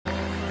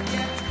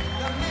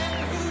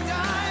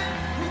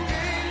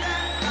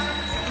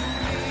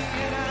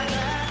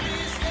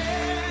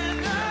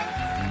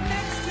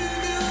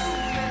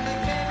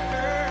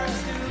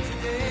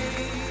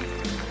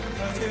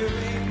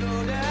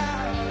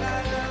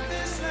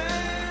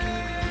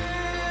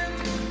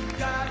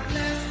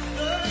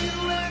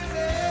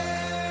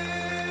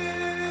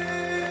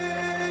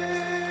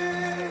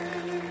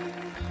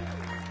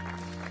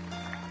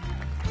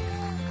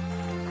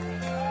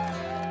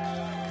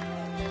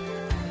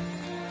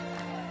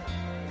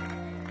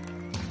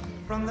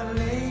From the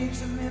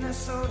lakes of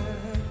Minnesota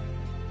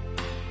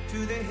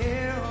to the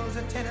hills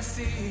of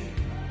Tennessee,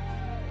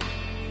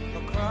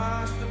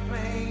 across the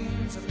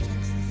plains of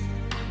Texas,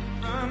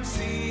 from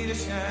sea to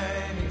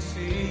shining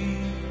sea,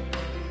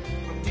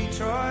 from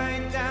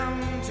Detroit down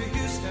to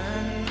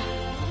Houston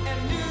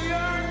and New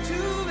York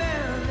to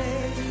LA,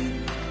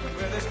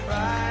 where there's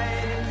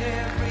pride in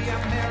every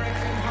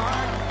American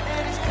heart,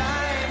 and it's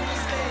time to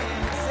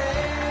stand and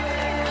say,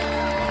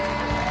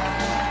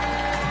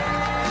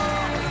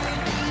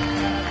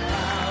 I'm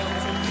proud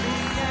to be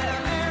an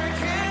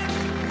American,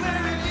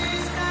 where at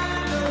least I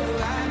know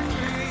I'm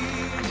free,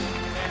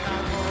 and I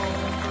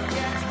won't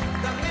forget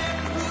the men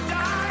who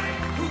died,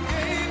 who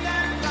gave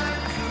their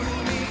life to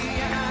me,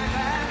 and I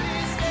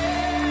gladly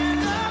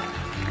stand up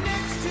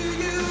next to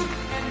you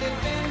and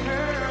defend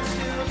her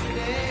still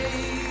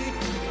today,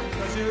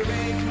 'cause there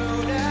ain't no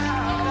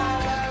doubt I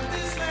love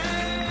this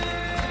land.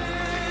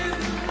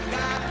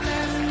 God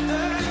bless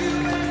the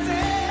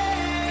USA.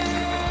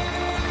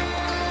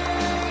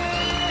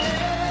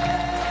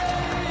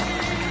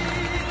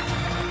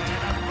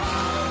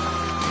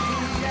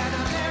 Be an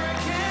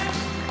American,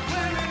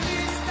 where at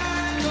least I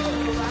know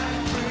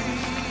I'm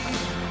free,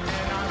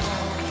 and I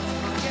won't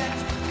forget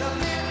the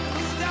men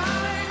who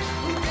died,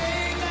 who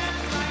gave their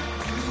life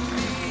to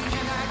me,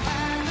 and I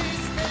gladly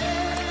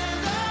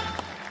stand up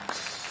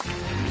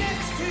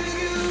next to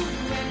you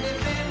and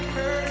defend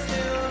her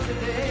still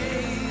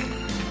today,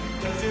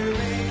 'cause there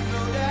ain't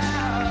no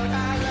doubt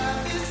I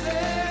love this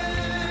land.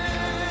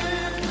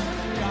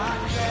 God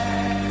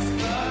bless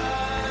the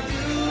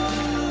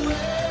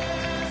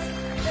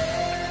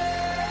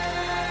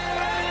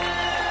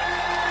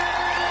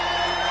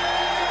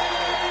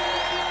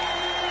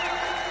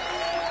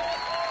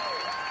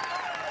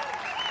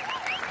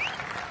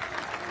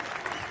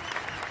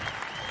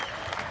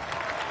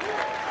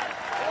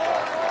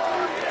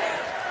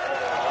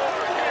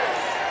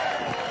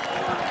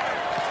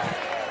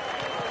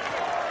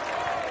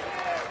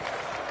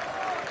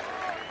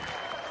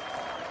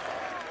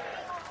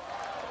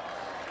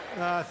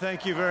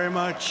Thank you very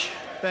much.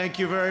 Thank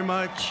you very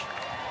much.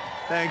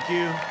 Thank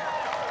you.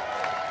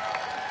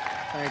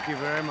 Thank you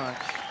very much.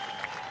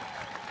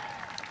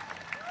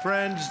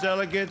 Friends,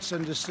 delegates,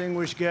 and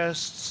distinguished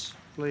guests,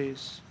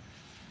 please.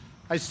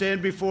 I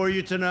stand before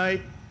you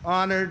tonight,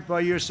 honored by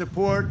your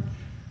support,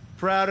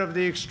 proud of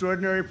the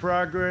extraordinary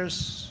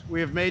progress we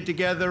have made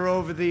together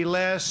over the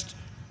last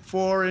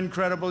 4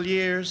 incredible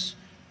years,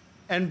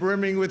 and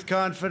brimming with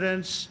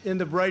confidence in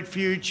the bright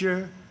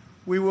future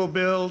we will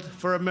build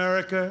for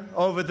America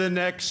over the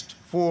next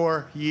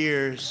 4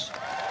 years.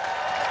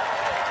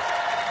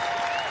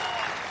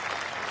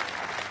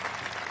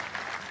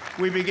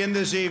 We begin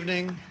this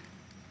evening.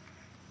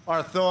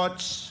 Our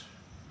thoughts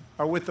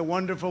are with the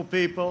wonderful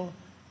people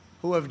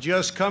who have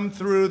just come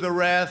through the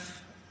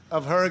wrath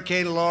of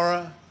Hurricane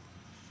Laura.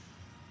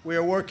 We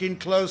are working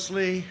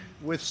closely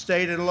with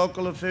state and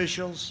local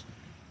officials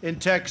in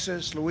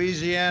Texas,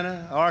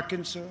 Louisiana,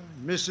 Arkansas,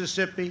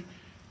 Mississippi,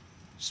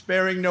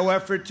 sparing no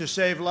effort to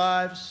save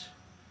lives.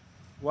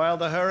 While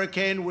the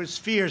hurricane was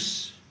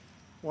fierce,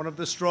 one of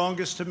the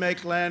strongest to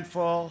make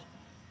landfall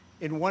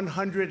in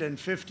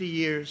 150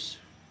 years,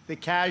 the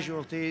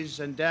casualties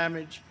and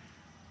damage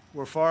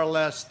were far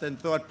less than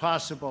thought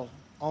possible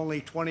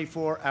only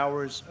 24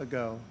 hours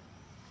ago.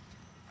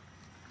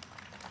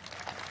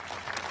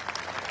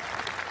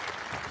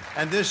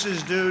 And this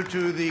is due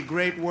to the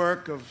great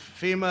work of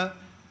FEMA,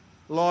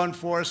 law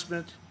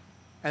enforcement,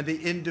 and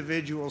the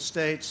individual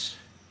states.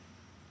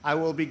 I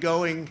will be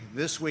going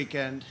this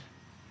weekend,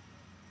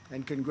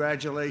 and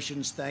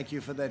congratulations, thank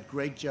you for that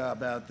great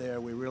job out there.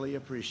 We really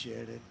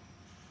appreciate it.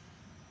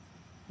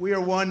 We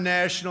are one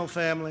national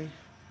family,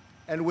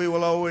 and we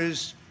will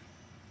always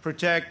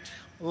protect,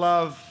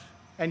 love,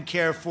 and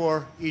care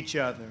for each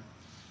other.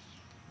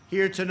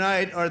 Here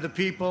tonight are the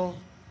people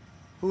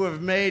who have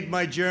made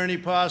my journey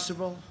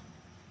possible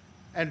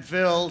and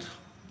filled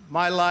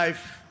my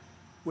life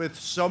with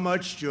so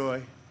much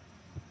joy.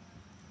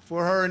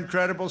 For her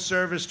incredible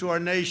service to our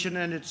nation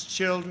and its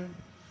children,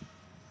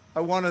 I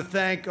want to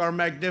thank our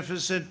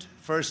magnificent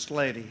First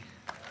Lady.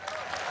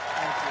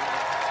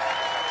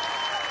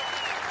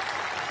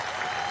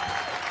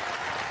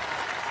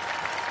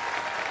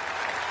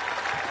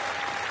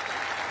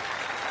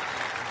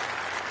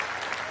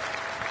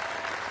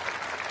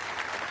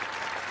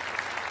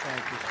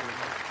 Thank you,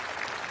 sweetheart.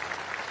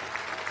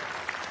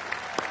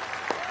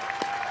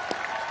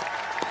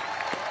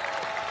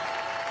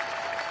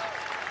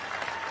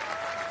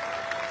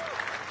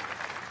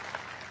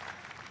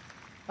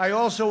 I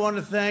also want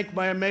to thank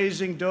my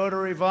amazing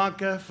daughter,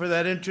 Ivanka, for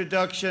that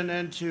introduction,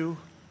 and to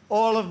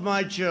all of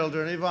my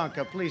children.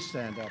 Ivanka, please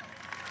stand up.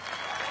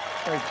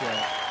 Great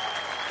job.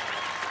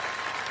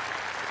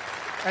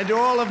 And to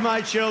all of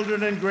my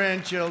children and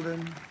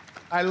grandchildren,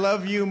 I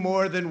love you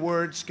more than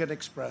words can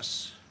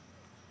express.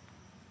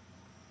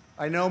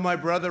 I know my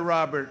brother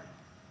Robert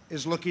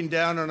is looking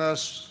down on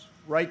us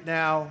right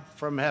now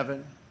from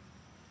heaven.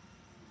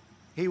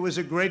 He was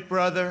a great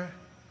brother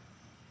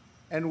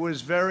and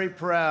was very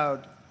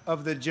proud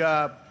of the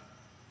job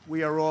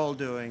we are all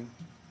doing.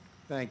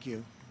 Thank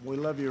you. We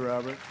love you,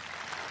 Robert.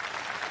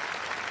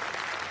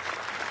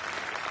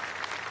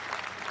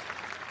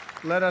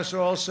 Let us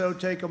also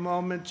take a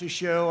moment to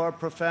show our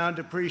profound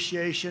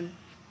appreciation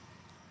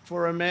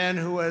for a man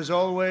who has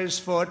always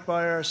fought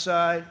by our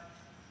side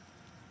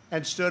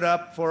and stood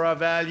up for our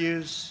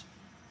values,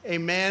 a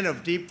man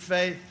of deep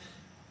faith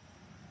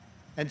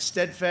and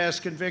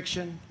steadfast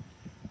conviction,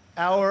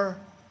 our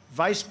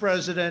Vice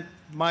President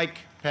Mike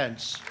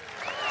Pence.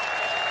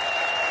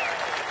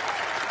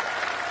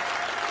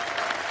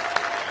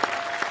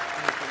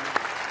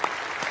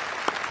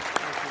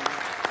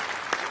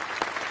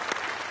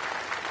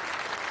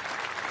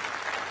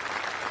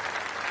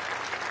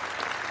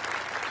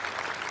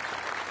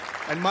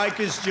 And Mike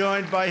is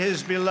joined by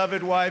his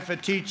beloved wife, a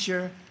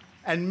teacher,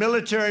 and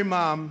military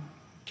mom,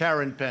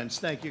 Karen Pence.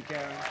 Thank you,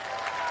 Karen.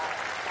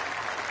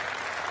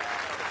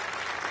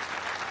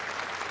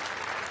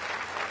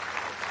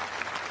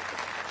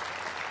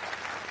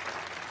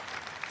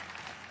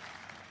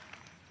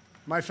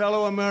 My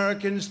fellow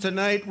Americans,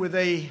 tonight, with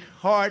a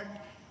heart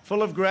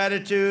full of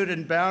gratitude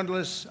and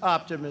boundless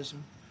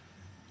optimism,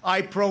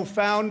 I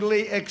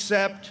profoundly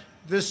accept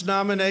this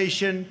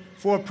nomination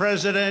for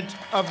President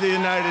of the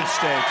United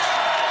States.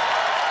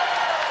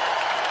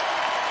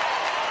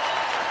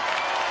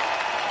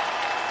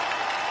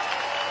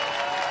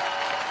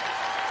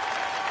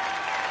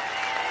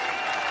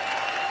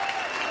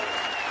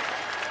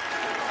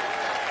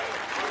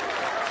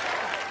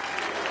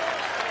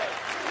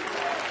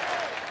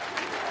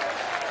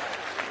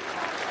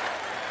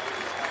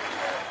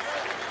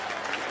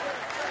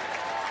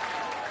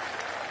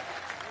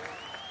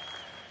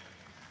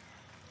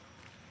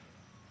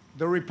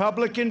 The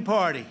Republican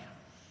Party,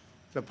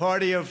 the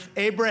party of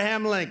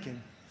Abraham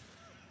Lincoln,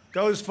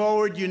 goes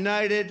forward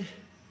united,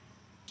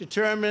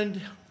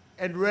 determined,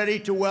 and ready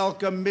to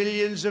welcome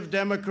millions of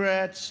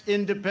Democrats,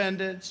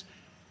 independents,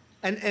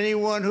 and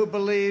anyone who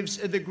believes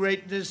in the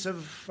greatness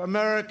of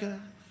America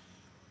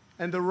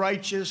and the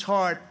righteous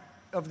heart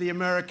of the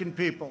American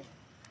people.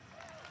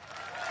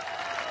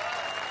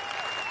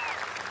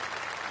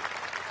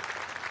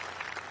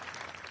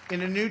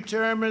 In a new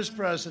term as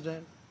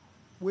president,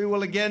 we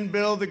will again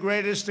build the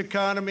greatest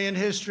economy in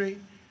history,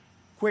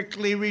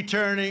 quickly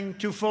returning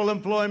to full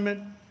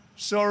employment,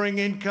 soaring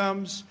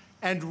incomes,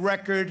 and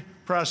record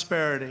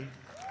prosperity.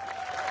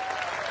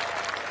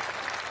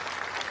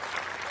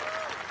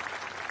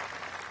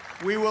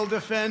 We will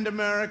defend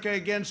America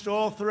against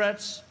all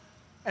threats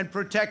and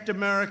protect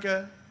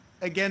America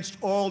against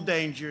all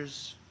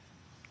dangers.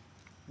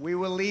 We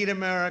will lead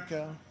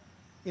America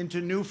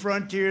into new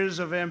frontiers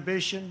of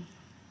ambition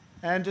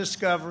and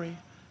discovery,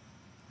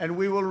 and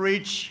we will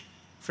reach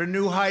for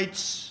new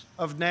heights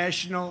of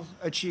national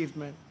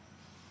achievement.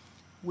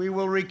 We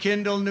will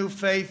rekindle new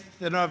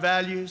faith in our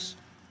values,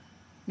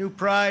 new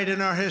pride in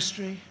our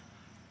history,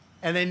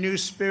 and a new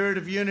spirit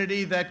of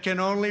unity that can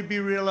only be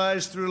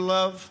realized through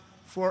love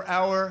for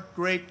our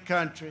great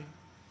country.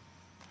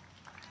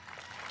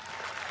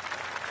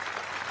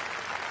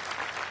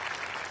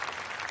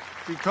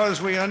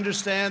 Because we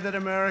understand that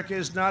America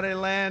is not a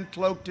land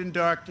cloaked in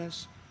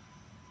darkness.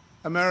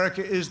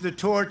 America is the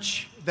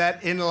torch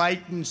that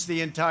enlightens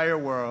the entire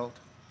world.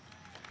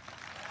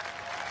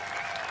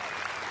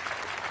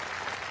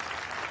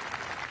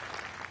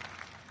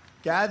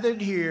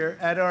 Gathered here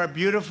at our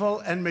beautiful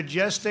and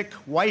majestic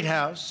White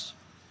House,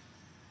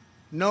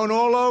 known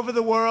all over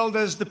the world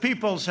as the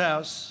People's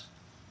House,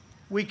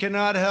 we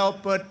cannot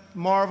help but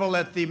marvel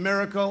at the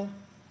miracle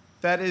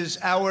that is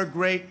our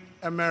great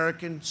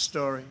American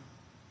story.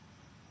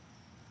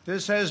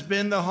 This has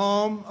been the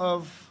home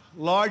of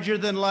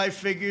larger-than-life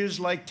figures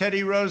like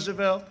Teddy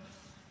Roosevelt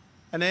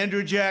and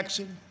Andrew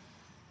Jackson,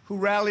 who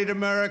rallied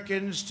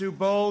Americans to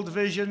bold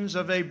visions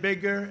of a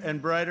bigger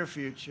and brighter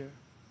future.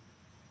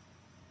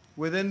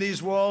 Within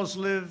these walls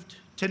lived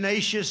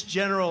tenacious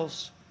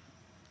generals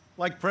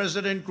like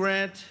President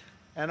Grant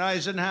and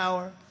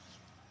Eisenhower,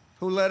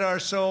 who led our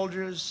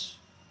soldiers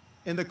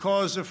in the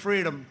cause of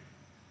freedom.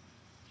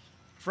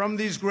 From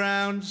these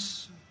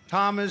grounds,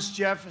 Thomas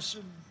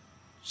Jefferson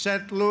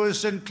sent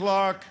Lewis and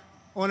Clark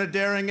on a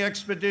daring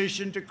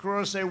expedition to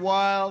cross a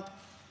wild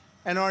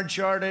and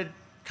uncharted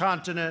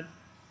continent.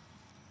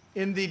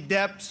 In the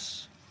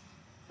depths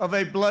of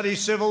a bloody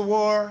civil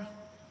war,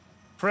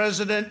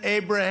 President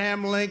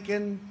Abraham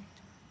Lincoln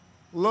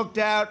looked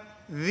out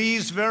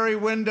these very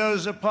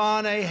windows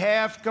upon a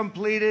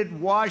half-completed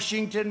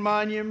Washington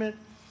Monument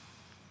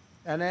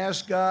and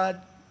asked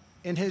God,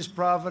 in his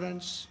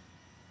providence,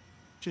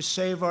 to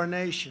save our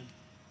nation.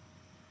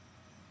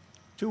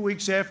 2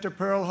 weeks after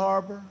Pearl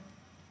Harbor,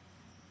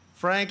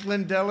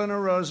 Franklin Delano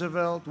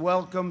Roosevelt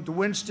welcomed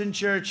Winston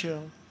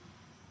Churchill,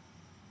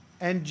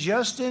 and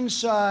just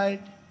inside,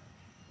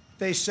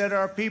 they set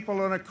our people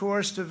on a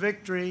course to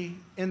victory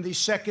in the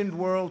Second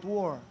World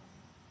War.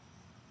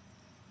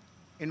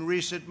 In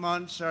recent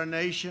months, our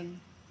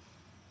nation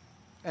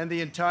and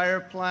the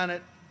entire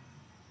planet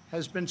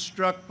has been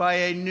struck by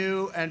a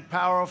new and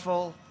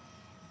powerful,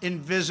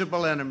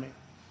 invisible enemy.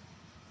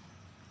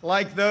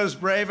 Like those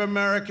brave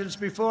Americans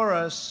before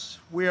us,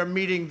 we are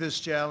meeting this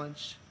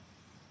challenge.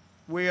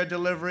 We are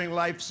delivering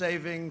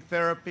life-saving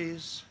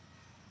therapies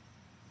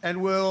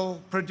and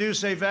will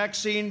produce a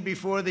vaccine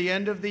before the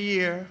end of the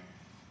year,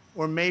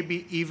 or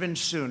maybe even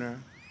sooner.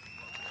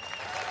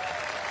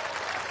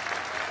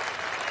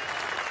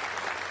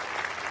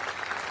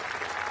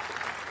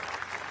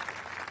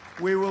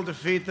 We will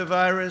defeat the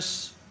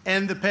virus,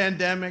 end the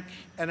pandemic,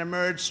 and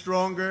emerge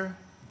stronger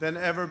than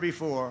ever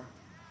before.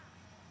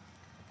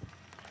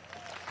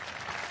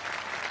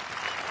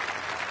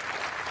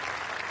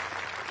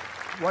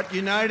 What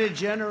united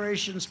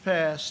generations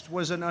past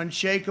was an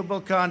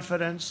unshakable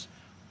confidence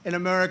in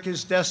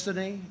America's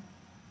destiny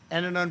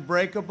and an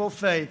unbreakable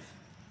faith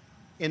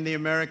in the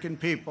American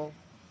people.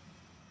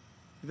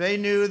 They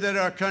knew that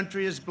our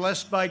country is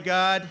blessed by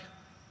God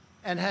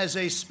and has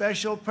a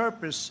special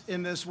purpose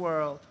in this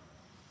world.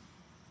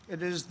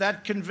 It is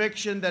that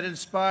conviction that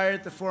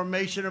inspired the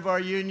formation of our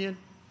union,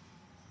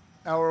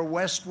 our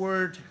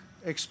westward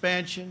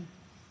expansion,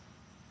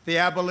 the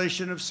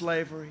abolition of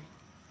slavery,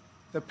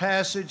 the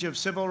passage of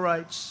civil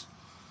rights,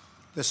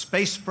 the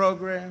space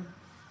program,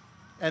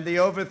 and the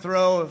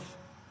overthrow of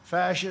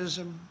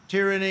fascism,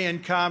 tyranny,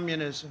 and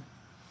communism.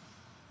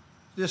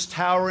 This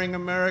towering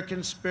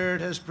American spirit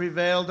has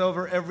prevailed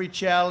over every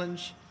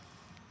challenge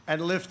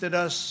and lifted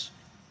us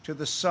to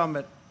the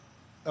summit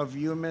of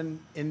human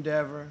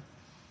endeavor.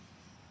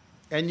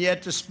 And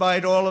yet,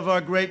 despite all of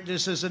our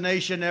greatness as a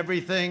nation,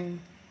 everything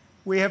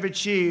we have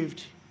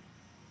achieved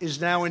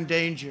is now in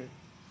danger.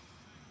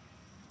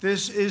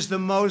 This is the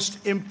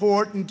most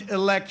important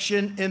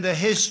election in the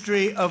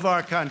history of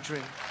our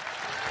country.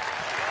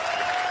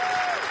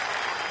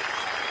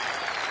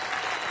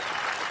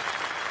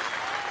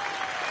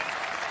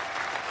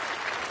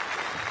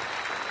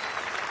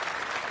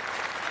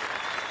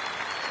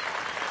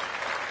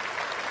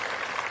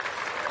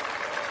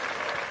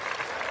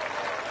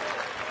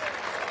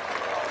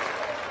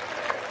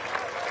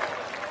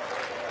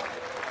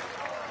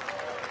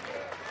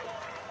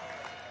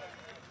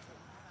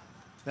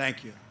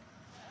 Thank you.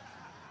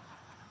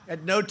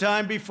 At no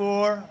time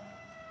before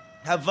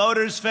have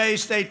voters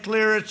faced a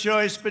clearer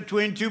choice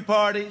between two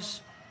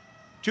parties,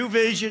 two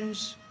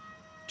visions,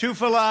 two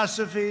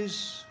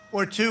philosophies,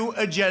 or two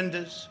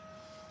agendas.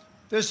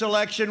 This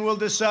election will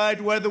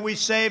decide whether we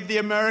save the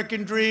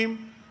American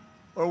dream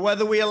or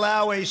whether we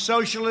allow a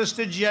socialist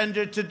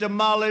agenda to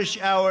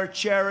demolish our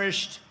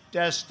cherished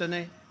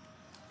destiny.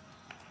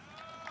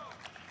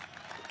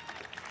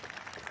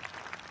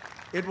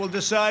 It will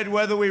decide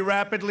whether we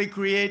rapidly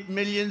create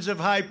millions of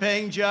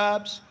high-paying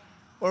jobs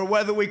or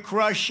whether we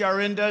crush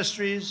our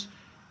industries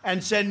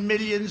and send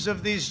millions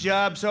of these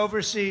jobs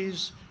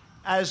overseas,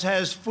 as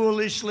has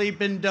foolishly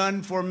been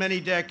done for many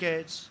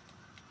decades.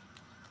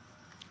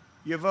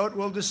 Your vote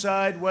will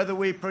decide whether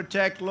we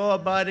protect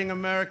law-abiding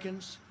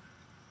Americans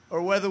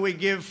or whether we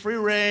give free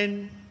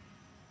rein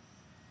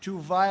to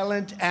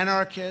violent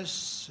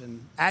anarchists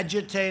and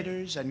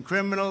agitators and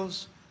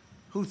criminals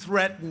who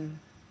threaten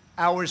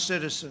our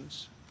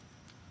citizens.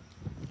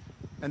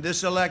 And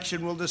this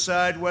election will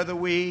decide whether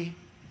we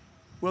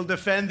will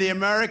defend the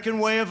American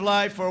way of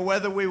life or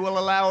whether we will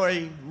allow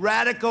a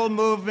radical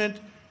movement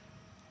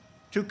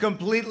to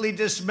completely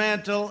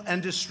dismantle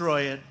and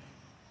destroy it.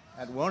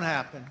 That won't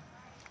happen.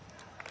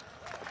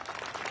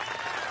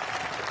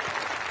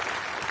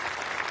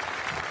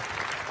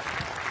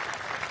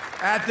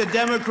 At the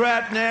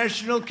Democrat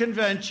National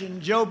Convention,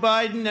 Joe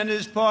Biden and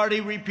his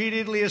party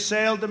repeatedly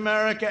assailed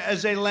America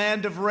as a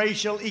land of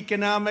racial,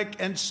 economic,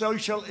 and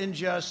social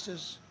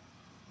injustice.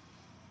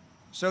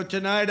 So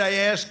tonight I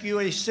ask you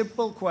a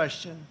simple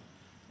question.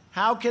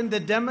 How can the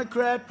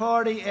Democrat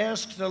Party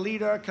ask to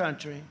lead our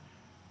country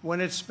when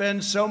it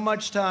spends so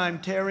much time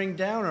tearing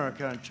down our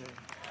country?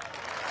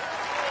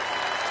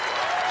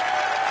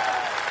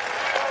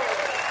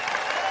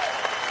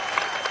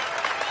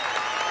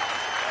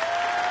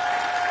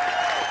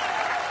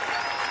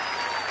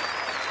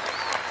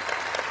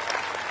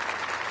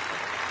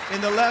 In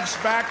the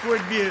left's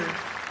backward view,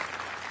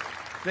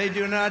 they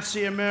do not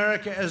see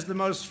America as the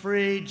most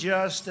free,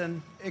 just,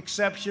 and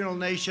exceptional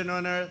nation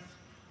on earth.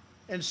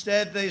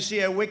 Instead, they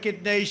see a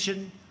wicked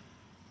nation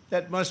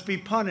that must be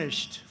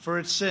punished for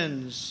its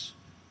sins.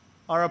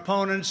 Our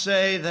opponents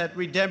say that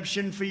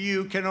redemption for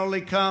you can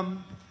only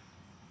come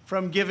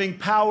from giving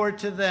power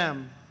to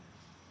them.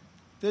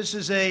 This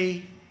is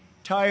a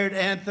tired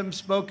anthem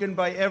spoken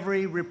by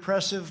every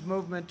repressive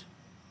movement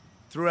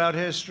throughout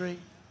history.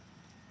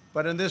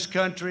 But in this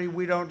country,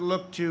 we don't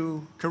look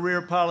to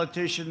career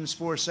politicians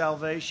for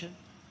salvation.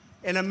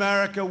 In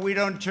America, we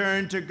don't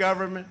turn to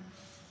government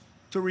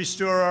to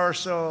restore our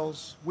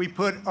souls. We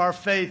put our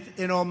faith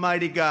in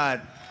Almighty God.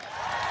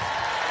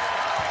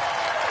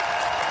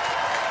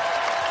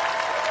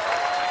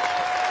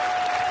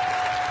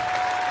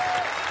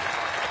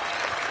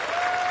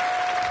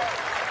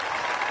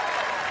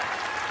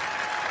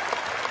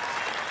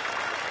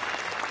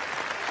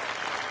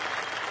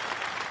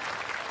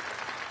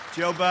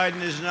 Joe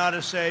Biden is not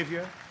a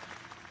savior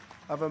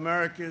of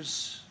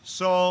America's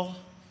soul.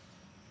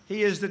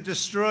 He is the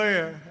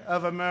destroyer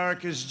of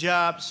America's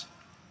jobs,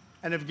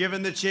 and if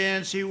given the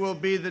chance, he will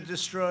be the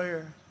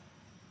destroyer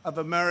of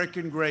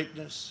American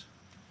greatness.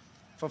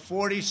 For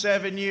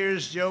 47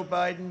 years, Joe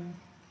Biden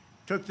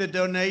took the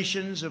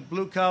donations of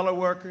blue-collar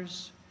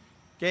workers,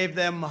 gave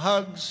them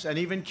hugs and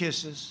even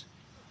kisses,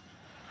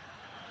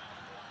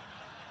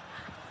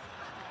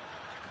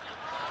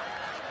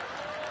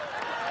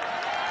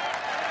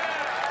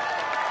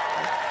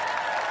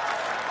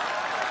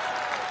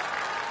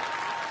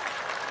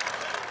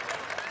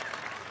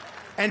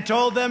 and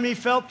told them he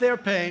felt their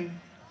pain.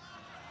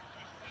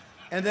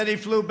 And then he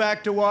flew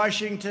back to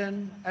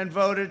Washington and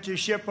voted to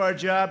ship our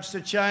jobs to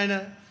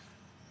China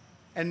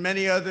and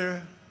many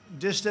other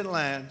distant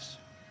lands.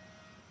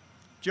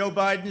 Joe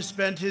Biden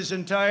spent his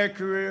entire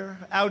career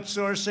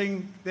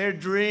outsourcing their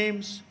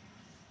dreams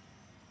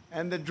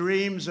and the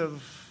dreams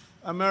of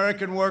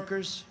American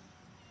workers,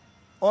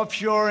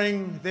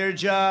 offshoring their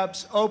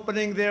jobs,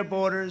 opening their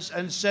borders,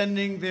 and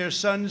sending their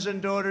sons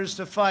and daughters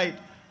to fight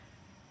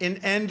in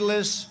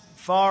endless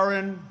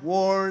foreign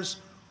wars,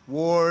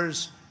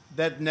 wars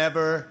that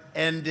never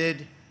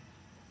ended.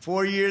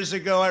 4 years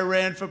ago, I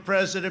ran for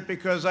president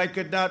because I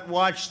could not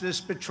watch this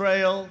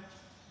betrayal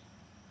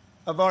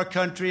of our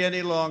country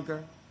any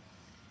longer.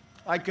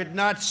 I could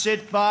not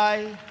sit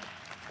by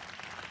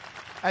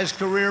as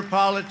career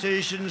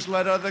politicians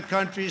let other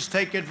countries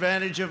take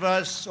advantage of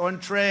us on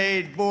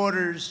trade,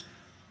 borders,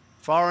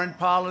 foreign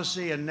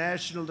policy, and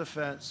national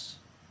defense.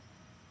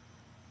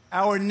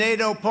 Our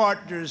NATO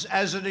partners,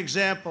 as an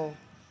example,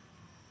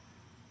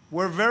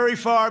 were very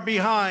far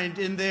behind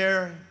in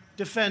their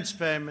defense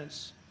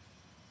payments.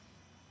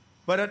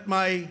 But at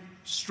my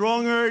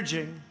strong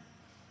urging,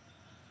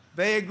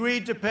 they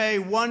agreed to pay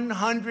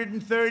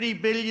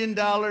 $130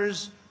 billion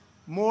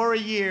more a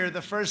year,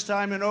 the first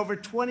time in over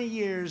 20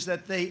 years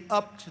that they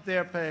upped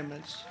their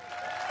payments.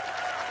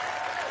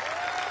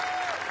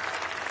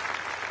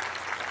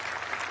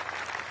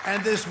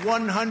 And this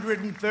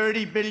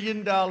 $130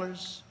 billion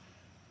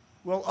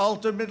will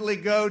ultimately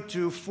go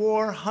to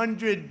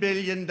 $400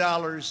 billion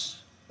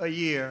a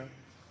year.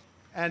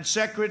 And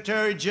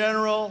Secretary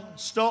General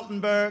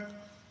Stoltenberg,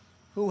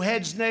 who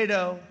heads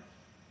NATO,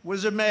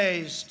 was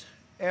amazed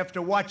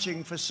after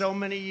watching for so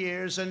many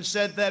years and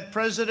said that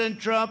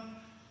President Trump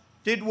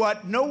did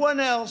what no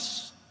one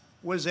else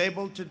was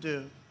able to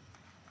do.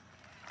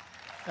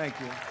 Thank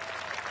you.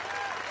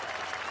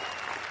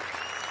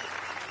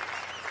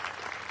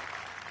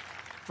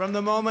 From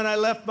the moment I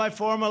left my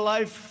former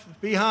life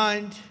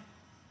behind,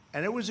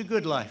 and it was a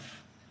good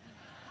life,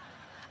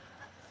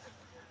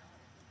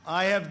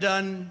 I have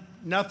done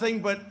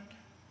nothing but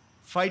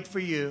fight for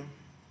you.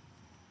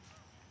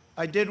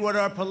 I did what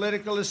our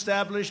political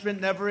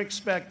establishment never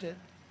expected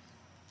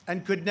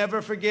and could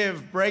never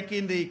forgive,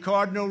 breaking the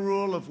cardinal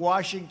rule of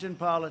Washington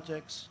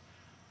politics.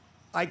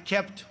 I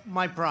kept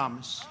my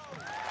promise.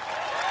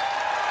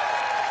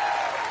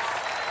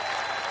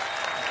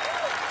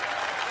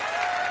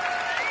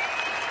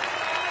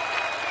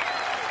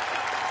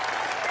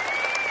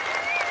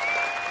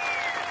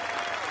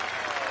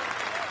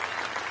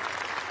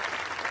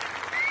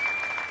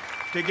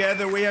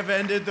 Together, we have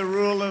ended the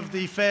rule of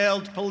the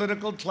failed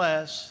political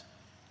class,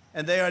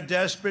 and they are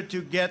desperate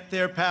to get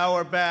their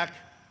power back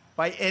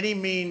by any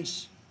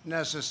means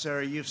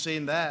necessary. You've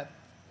seen that.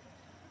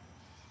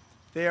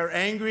 They are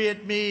angry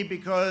at me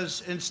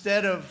because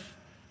instead of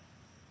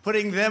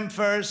putting them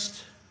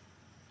first,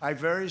 I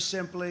very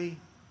simply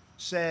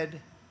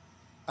said,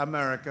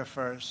 America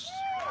first.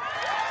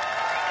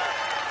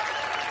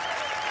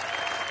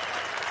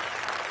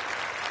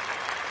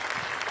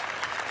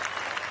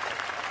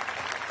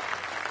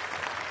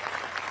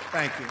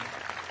 Thank you.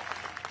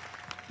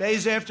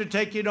 Days after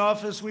taking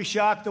office, we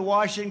shocked the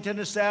Washington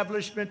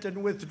establishment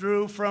and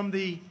withdrew from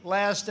the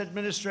last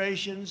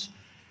administration's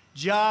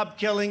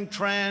job-killing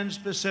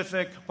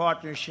Trans-Pacific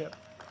Partnership.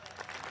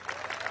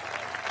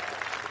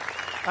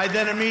 I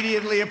then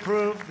immediately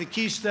approved the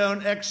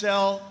Keystone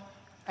XL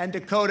and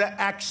Dakota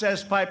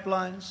Access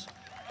pipelines,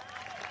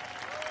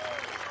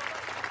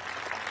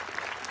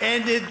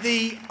 ended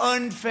the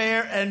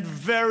unfair and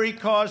very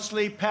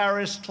costly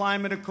Paris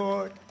Climate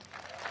Accord,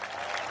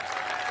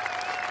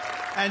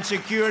 and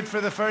secured for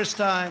the first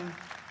time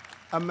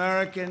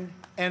American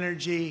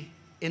energy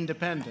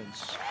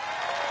independence.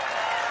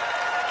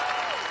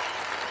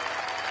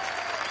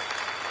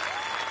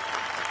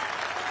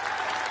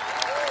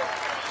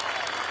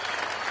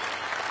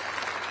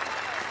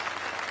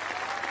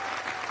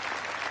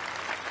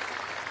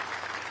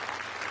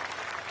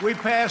 We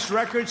passed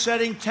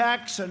record-setting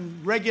tax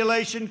and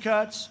regulation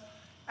cuts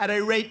at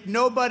a rate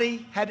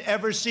nobody had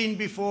ever seen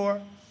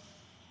before.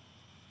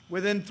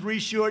 Within 3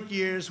 short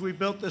years, we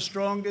built the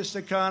strongest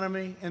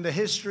economy in the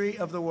history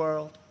of the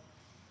world.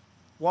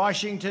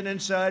 Washington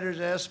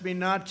insiders asked me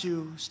not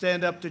to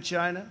stand up to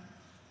China.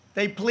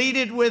 They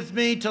pleaded with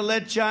me to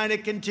let China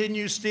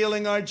continue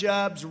stealing our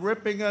jobs,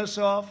 ripping us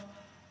off,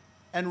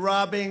 and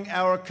robbing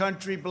our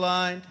country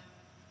blind.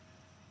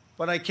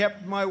 But I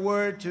kept my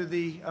word to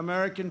the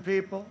American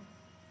people.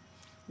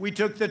 We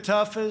took the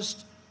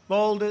toughest,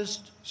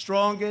 boldest,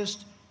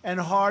 strongest, and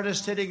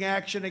hardest-hitting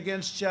action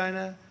against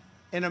China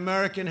in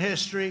American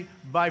history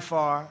by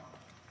far.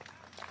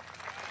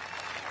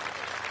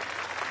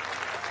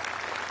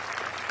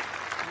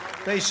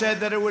 They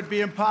said that it would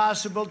be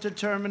impossible to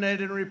terminate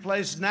and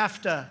replace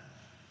NAFTA.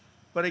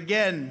 But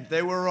again,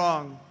 they were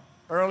wrong.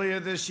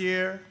 Earlier this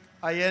year,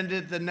 I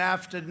ended the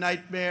NAFTA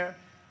nightmare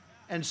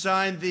and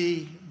signed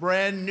the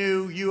brand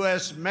new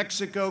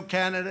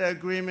U.S.-Mexico-Canada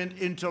agreement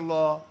into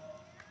law.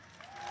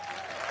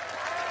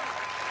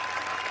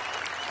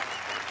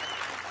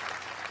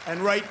 And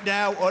right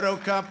now, auto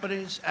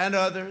companies and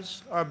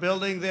others are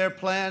building their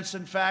plants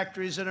and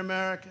factories in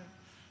America,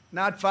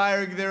 not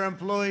firing their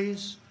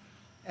employees,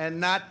 and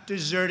not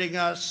deserting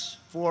us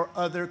for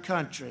other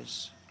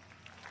countries.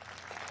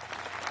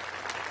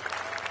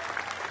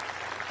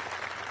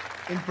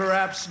 In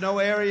perhaps no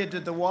area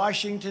did the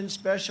Washington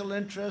special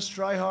interests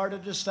try harder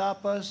to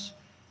stop us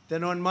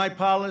than on my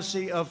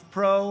policy of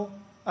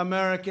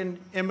pro-American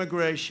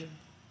immigration.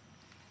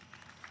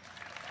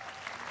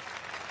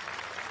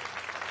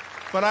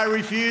 But I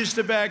refuse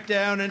to back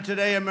down, and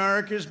today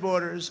America's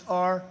borders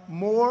are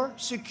more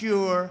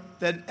secure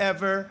than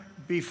ever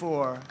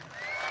before.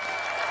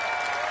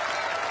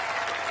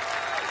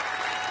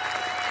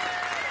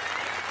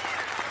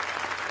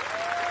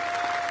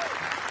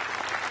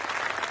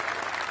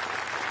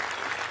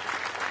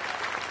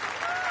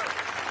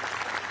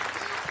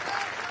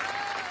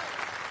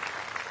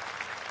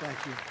 Thank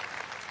you.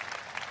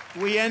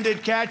 We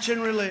ended catch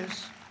and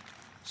release,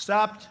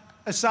 stopped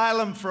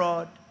asylum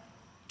fraud,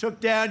 took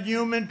down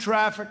human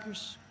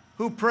traffickers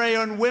who prey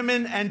on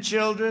women and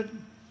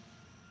children,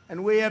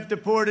 and we have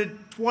deported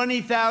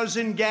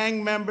 20,000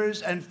 gang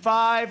members and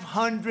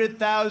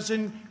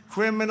 500,000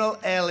 criminal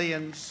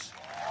aliens.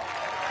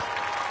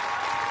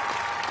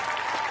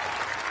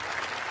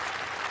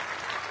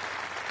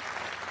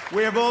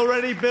 We have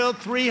already built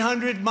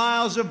 300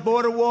 miles of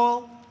border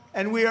wall,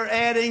 and we are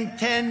adding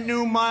 10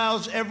 new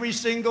miles every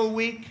single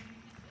week.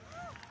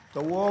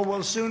 The wall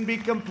will soon be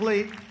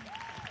complete,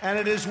 and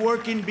it is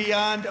working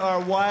beyond our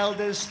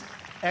wildest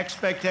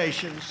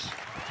expectations.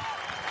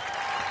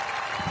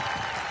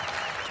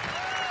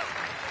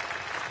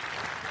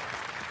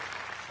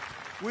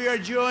 We are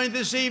joined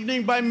this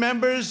evening by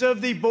members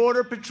of the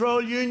Border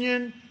Patrol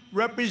Union,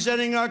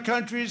 representing our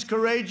country's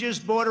courageous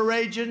border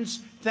agents.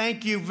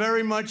 Thank you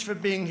very much for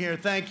being here.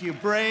 Thank you.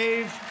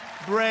 Brave,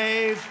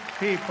 brave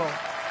people.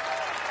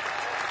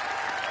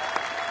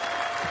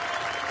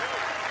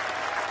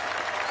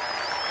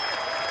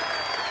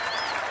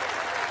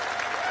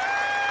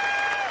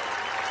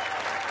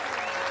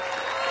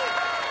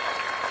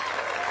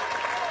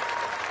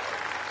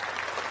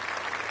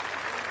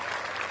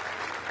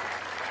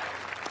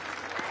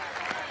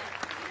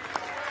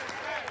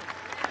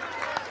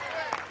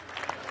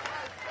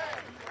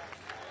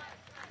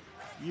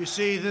 You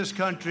see, this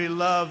country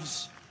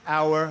loves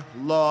our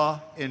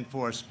law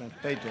enforcement.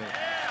 They do.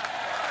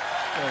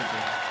 They do.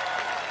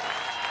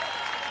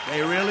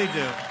 They really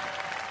do.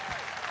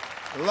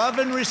 Love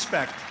and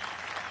respect.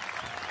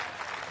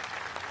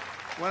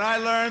 When I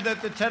learned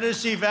that the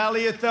Tennessee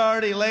Valley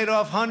Authority laid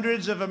off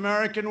hundreds of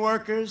American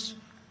workers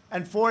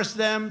and forced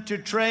them to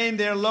train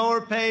their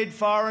lower-paid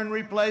foreign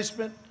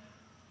replacement,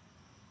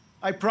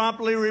 I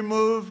promptly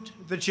removed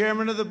the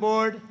chairman of the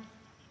board.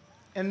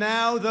 And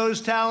now those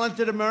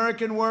talented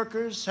American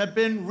workers have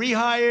been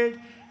rehired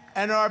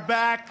and are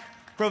back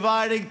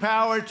providing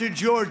power to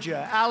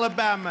Georgia,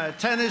 Alabama,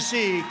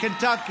 Tennessee,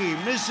 Kentucky,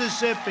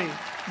 Mississippi,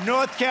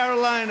 North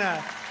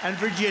Carolina, and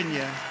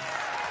Virginia.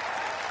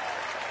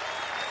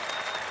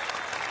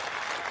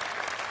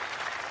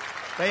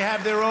 They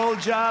have their old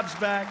jobs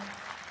back,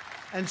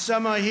 and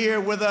some are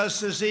here with us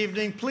this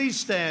evening. Please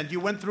stand.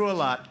 You went through a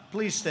lot.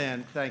 Please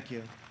stand. Thank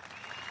you.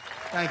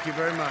 Thank you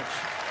very much.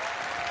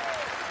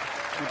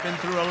 You've been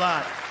through a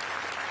lot.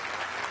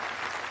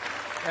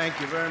 Thank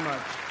you very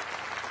much.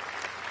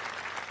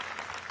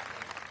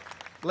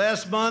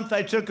 Last month,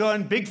 I took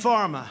on Big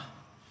Pharma.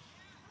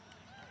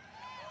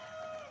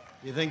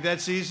 You think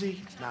that's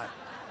easy? It's not.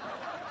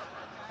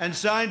 And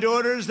signed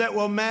orders that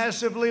will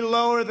massively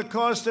lower the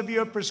cost of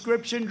your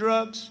prescription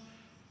drugs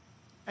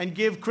and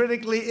give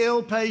critically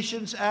ill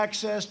patients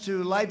access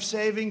to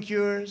life-saving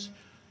cures.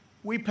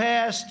 We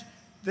passed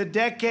the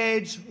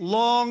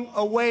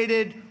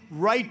decades-long-awaited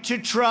right to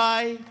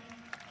try.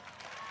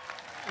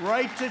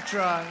 Right to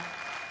try.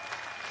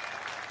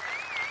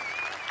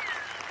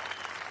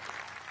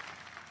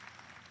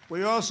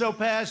 We also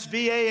passed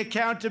VA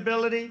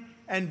accountability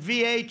and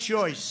VA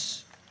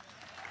choice.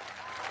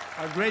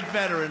 Our great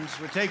veterans,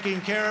 we're taking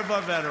care of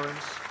our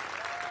veterans.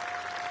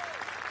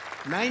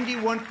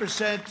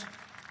 91%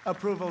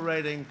 approval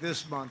rating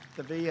this month,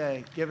 the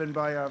VA, given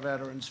by our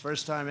veterans.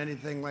 First time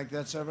anything like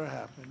that's ever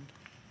happened.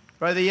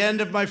 By the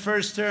end of my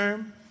first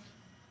term,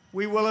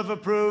 we will have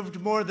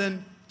approved more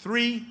than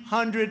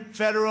 300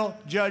 federal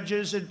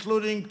judges,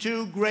 including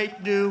 2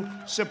 great new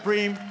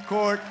Supreme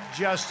Court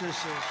justices.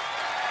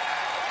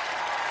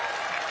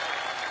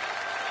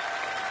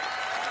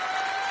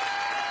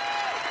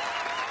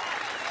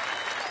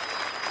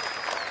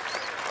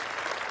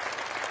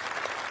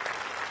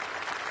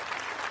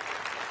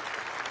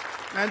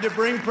 And to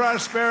bring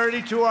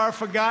prosperity to our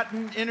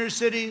forgotten inner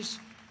cities,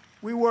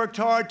 we worked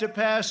hard to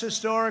pass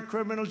historic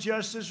criminal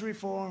justice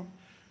reform,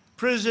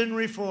 prison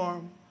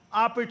reform,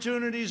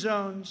 opportunity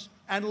zones,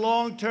 and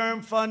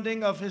long-term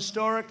funding of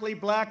historically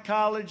black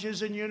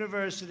colleges and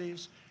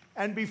universities,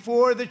 and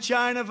before the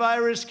China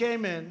virus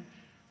came in,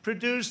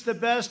 produced the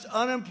best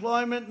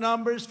unemployment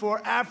numbers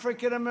for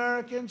African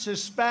Americans,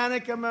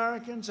 Hispanic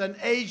Americans, and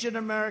Asian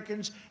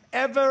Americans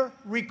ever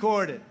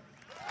recorded.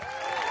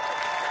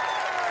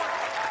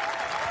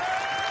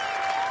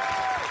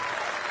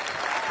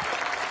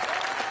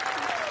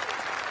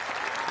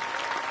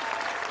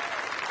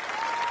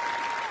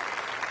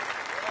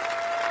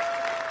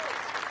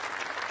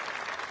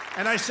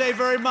 And I say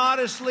very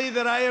modestly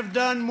that I have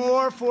done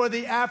more for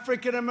the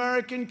African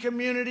American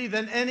community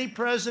than any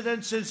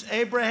president since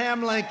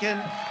Abraham Lincoln,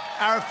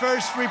 our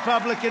first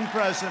Republican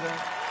president.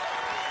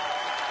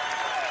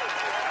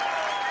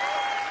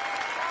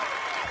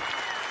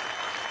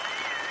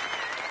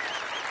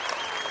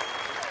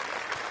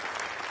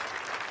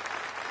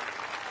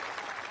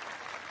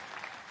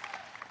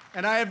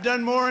 And I have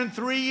done more in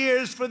 3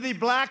 years for the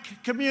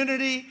black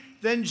community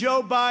than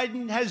Joe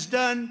Biden has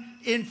done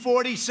in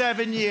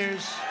 47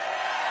 years.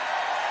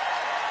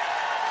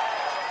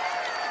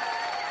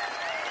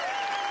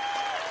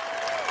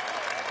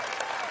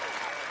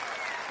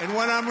 And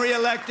when I'm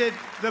reelected,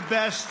 the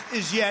best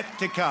is yet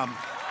to come.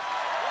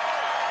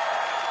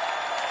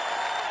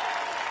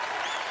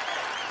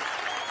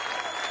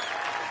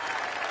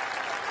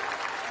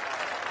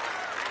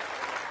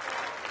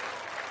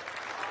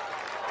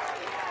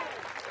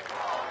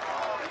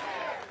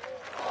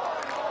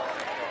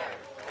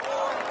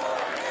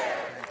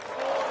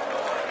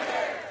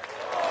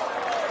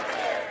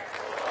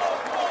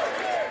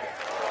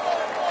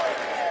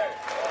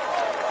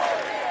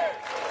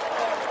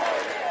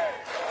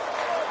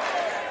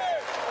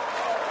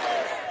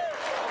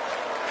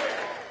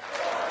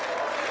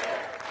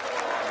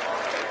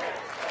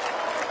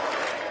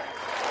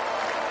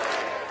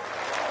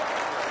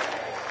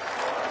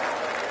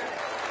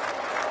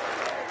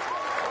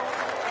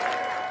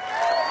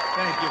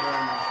 Thank you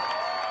very much.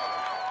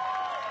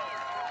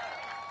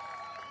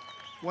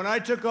 When I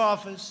took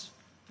office,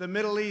 the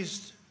Middle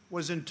East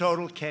was in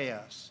total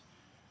chaos.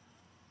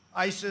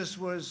 ISIS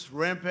was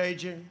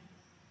rampaging,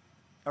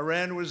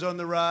 Iran was on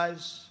the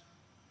rise,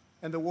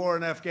 and the war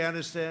in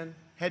Afghanistan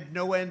had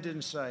no end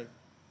in sight.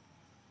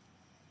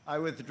 I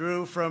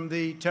withdrew from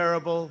the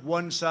terrible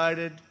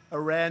one-sided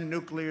Iran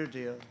nuclear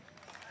deal.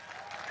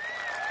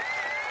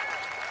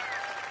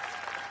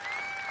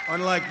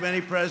 Unlike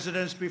many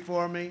presidents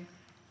before me,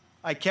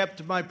 I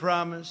kept my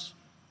promise,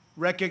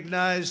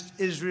 recognized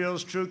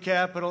Israel's true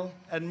capital,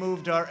 and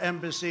moved our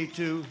embassy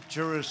to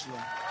Jerusalem.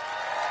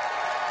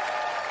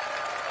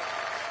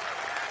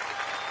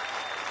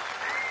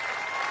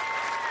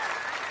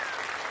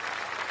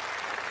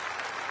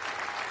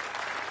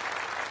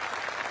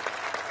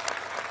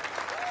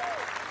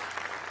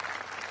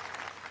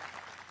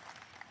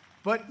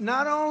 But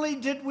not only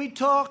did we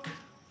talk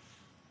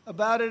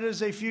about it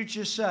as a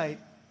future site,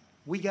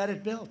 we got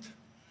it built.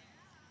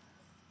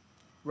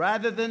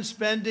 Rather than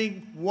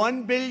spending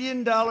 $1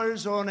 billion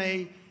on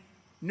a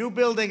new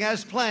building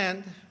as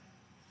planned,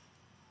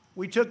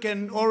 we took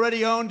an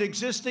already owned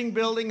existing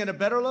building in a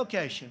better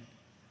location.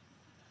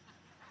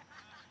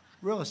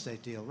 Real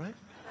estate deal, right?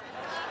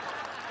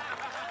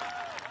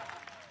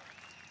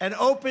 And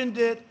opened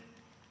it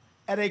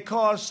at a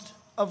cost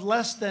of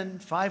less than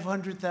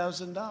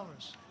 $500,000.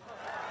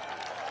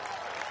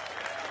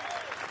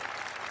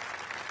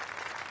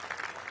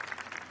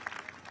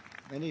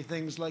 Many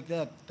things like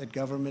that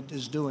government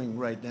is doing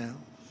right now.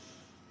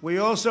 We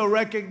also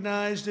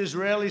recognized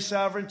Israeli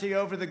sovereignty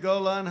over the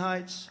Golan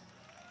Heights.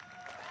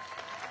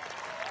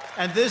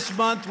 And this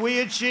month we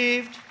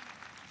achieved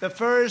the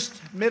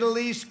first Middle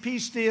East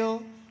peace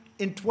deal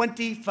in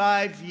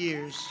 25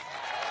 years.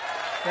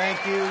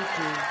 Thank you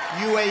to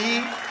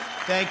UAE.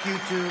 Thank you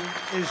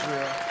to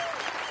Israel.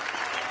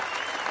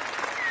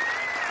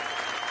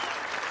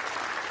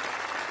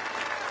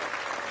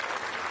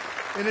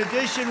 In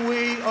addition,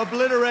 we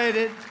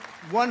obliterated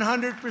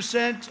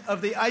 100%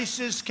 of the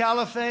ISIS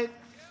caliphate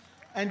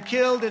and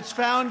killed its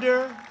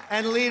founder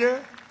and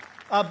leader,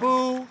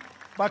 Abu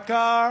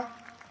Bakr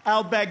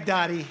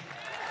al-Baghdadi.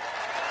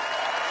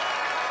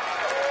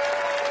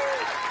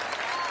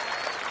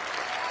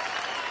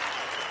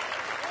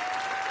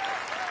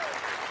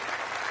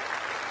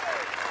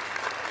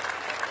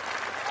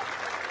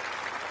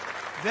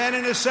 Then,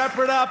 in a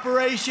separate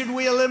operation,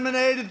 we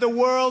eliminated the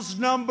world's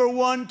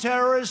 #1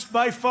 terrorist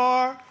by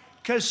far,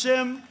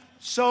 Qasem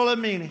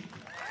Soleimani.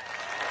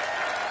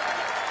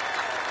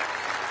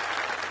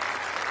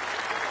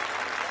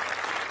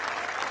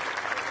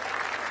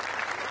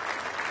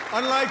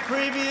 Unlike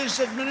previous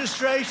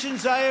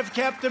administrations, I have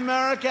kept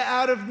America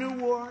out of new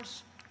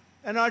wars,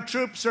 and our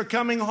troops are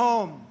coming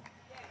home.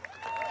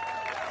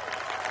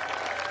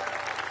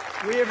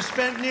 We have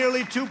spent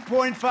nearly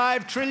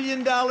 $2.5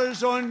 trillion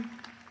on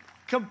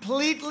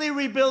completely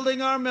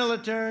rebuilding our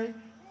military,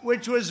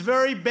 which was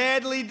very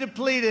badly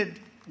depleted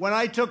when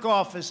I took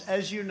office,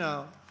 as you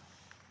know.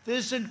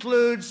 This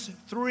includes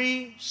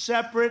 3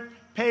 separate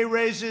pay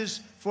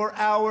raises for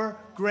our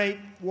great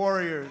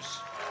warriors.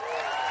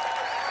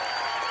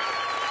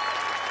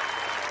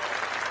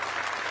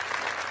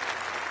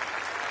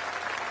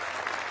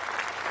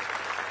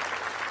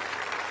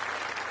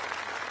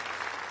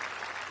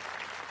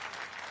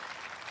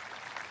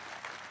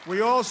 We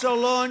also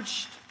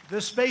launched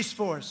the Space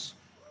Force,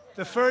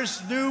 the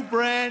first new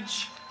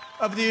branch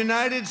of the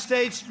United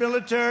States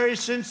military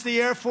since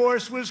the Air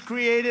Force was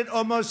created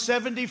almost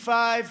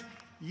 75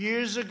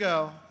 years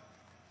ago.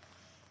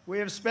 We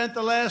have spent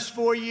the last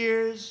 4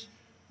 years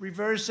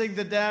reversing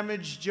the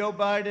damage Joe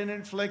Biden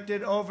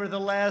inflicted over the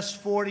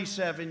last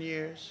 47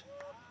 years.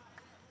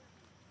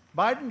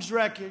 Biden's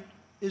record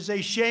is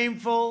a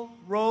shameful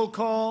roll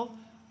call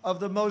of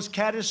the most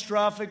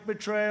catastrophic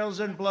betrayals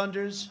and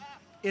blunders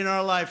in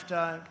our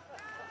lifetime.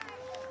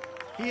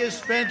 He has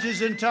spent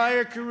his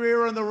entire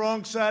career on the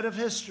wrong side of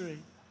history.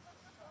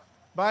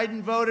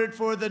 Biden voted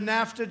for the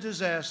NAFTA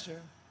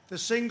disaster, the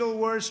single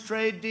worst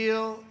trade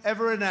deal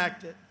ever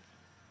enacted.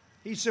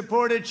 He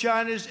supported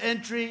China's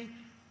entry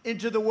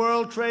into the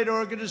World Trade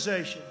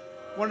Organization,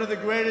 one of the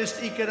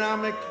greatest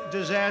economic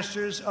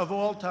disasters of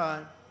all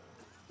time.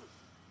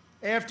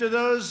 After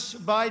those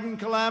Biden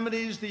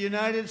calamities, the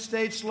United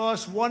States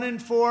lost 1 in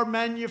 4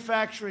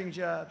 manufacturing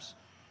jobs.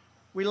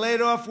 We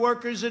laid off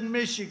workers in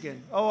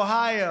Michigan,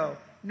 Ohio,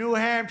 New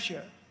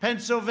Hampshire,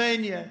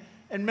 Pennsylvania,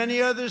 and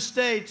many other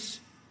states.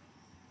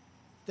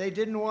 They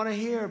didn't want to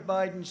hear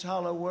Biden's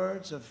hollow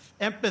words of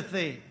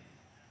empathy.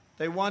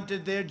 They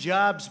wanted their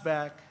jobs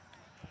back.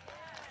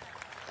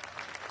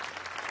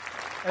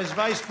 As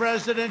vice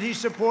president, he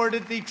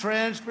supported the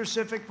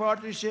Trans-Pacific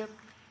Partnership,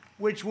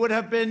 which would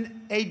have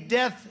been a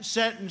death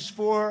sentence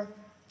for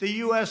the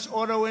U.S.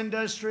 auto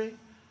industry.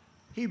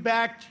 He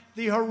backed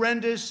the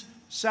horrendous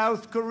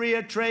South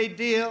Korea trade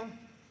deal,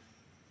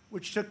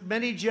 which took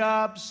many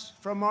jobs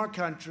from our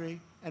country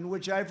and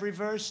which I've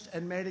reversed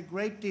and made a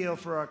great deal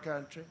for our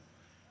country.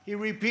 He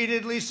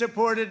repeatedly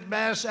supported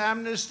mass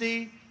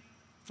amnesty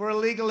for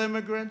illegal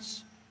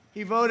immigrants.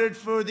 He voted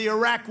for the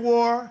Iraq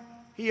War.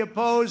 He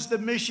opposed the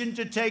mission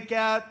to take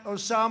out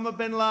Osama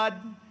bin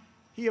Laden.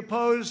 He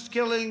opposed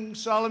killing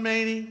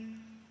Soleimani.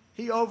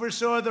 He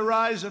oversaw the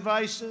rise of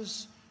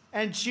ISIS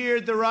and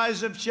cheered the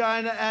rise of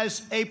China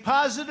as a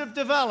positive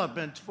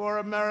development for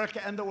America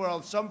and the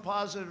world, some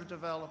positive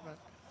development.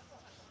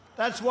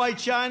 That's why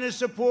China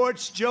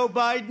supports Joe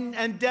Biden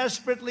and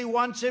desperately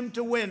wants him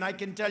to win. I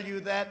can tell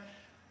you that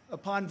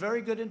upon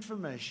very good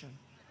information.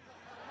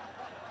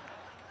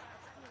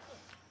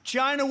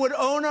 China would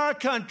own our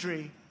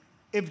country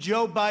if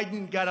Joe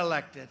Biden got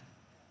elected.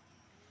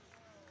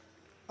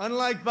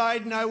 Unlike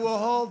Biden, I will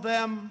hold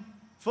them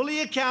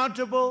fully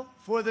accountable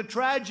for the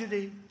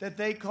tragedy that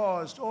they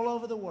caused all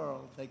over the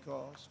world.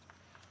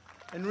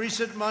 In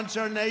recent months,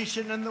 our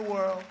nation and the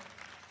world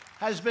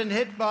has been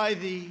hit by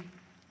the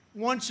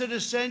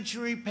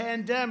once-in-a-century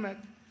pandemic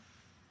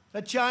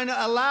that China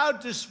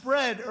allowed to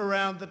spread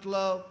around the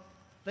globe.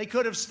 They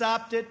could have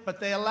stopped it, but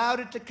they allowed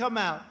it to come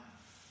out.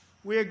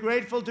 We are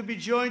grateful to be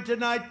joined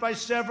tonight by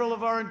several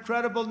of our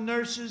incredible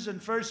nurses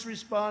and first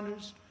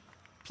responders.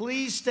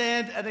 Please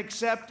stand and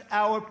accept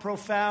our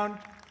profound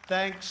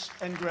thanks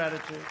and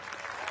gratitude.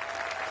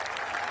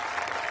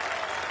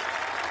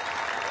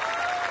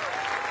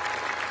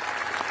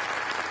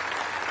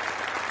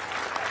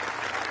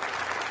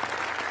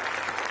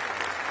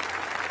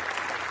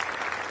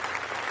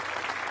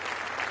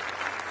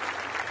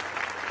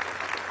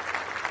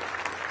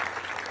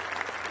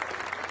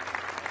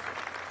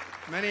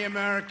 Many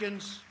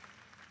Americans,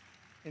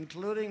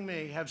 including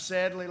me, have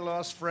sadly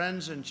lost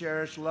friends and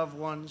cherished loved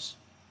ones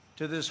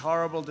to this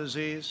horrible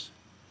disease.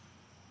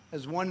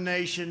 As one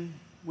nation,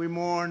 we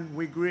mourn,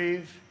 we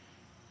grieve,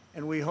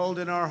 and we hold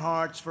in our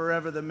hearts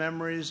forever the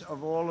memories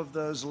of all of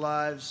those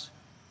lives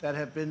that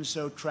have been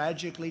so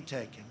tragically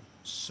taken,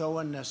 so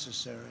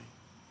unnecessary.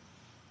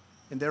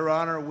 In their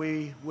honor,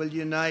 we will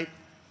unite.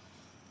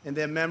 In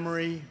their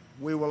memory,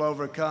 we will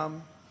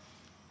overcome.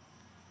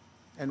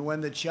 And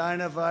when the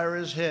China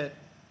virus hit,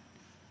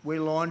 we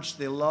launched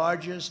the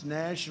largest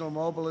national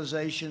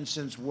mobilization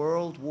since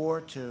World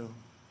War II.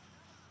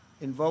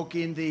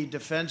 Invoking the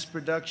Defense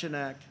Production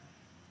Act,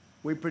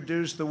 we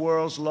produced the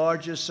world's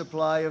largest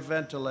supply of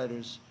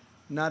ventilators.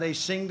 Not a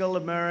single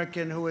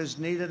American who has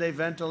needed a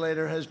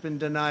ventilator has been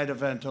denied a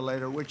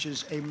ventilator, which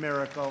is a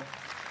miracle.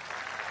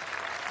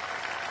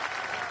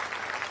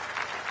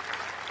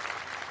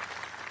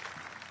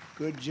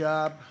 Good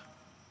job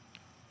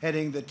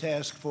heading the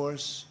task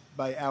force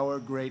by our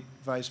great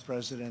Vice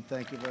President.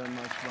 Thank you very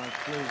much, Mike.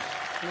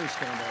 Please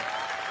stand up.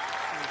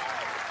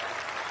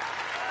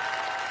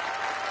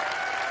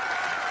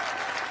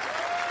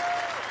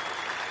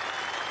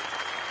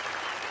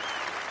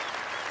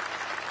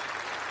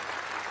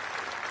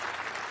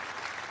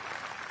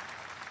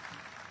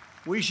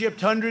 We shipped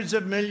hundreds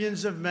of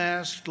millions of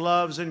masks,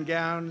 gloves, and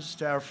gowns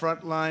to our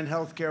frontline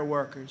healthcare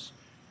workers.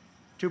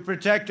 To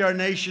protect our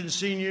nation's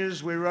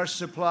seniors, we rushed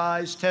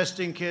supplies,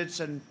 testing kits,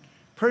 and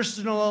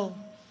personal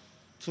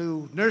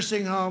To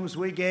nursing homes,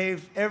 we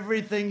gave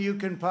everything you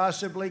can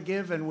possibly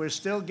give, and we're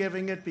still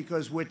giving it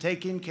because we're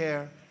taking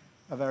care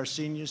of our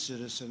senior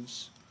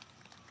citizens.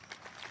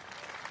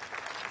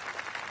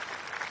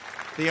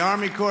 The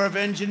Army Corps of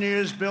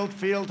Engineers built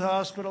field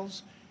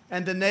hospitals,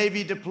 and the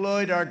Navy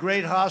deployed our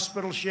great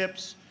hospital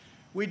ships.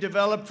 We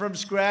developed from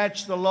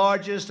scratch the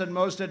largest and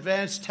most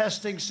advanced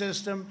testing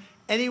system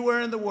anywhere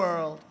in the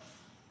world.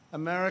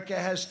 America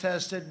has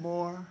tested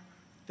more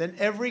than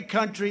every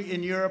country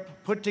in Europe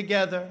put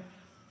together,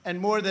 and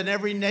more than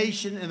every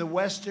nation in the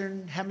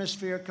Western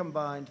Hemisphere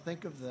combined.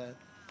 Think of that.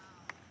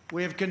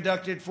 We have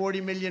conducted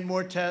 40 million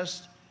more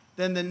tests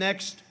than the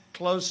next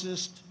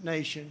closest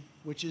nation,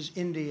 which is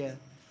India.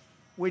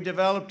 We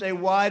developed a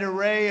wide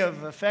array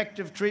of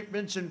effective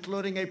treatments,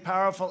 including a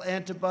powerful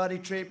antibody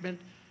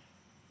treatment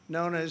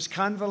known as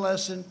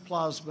convalescent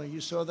plasma. You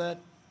saw that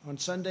on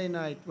Sunday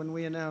night when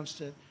we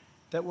announced it,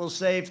 that will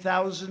save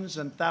thousands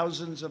and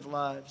thousands of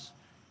lives.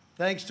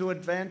 Thanks to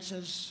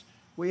advances,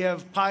 we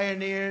have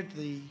pioneered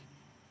the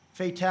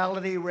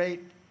fatality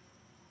rate,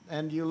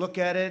 and you look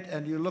at it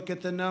and you look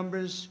at the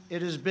numbers,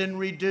 it has been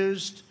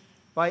reduced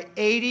by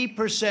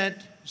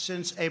 80%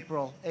 since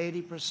April,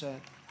 80%.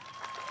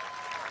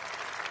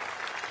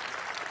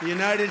 The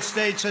United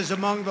States has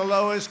among the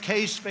lowest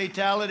case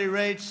fatality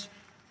rates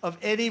of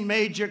any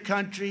major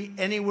country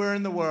anywhere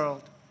in the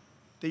world.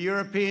 The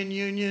European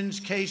Union's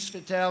case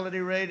fatality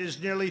rate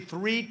is nearly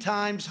 3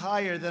 times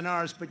higher than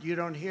ours, but you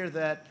don't hear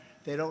that.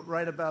 They don't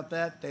write about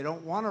that. They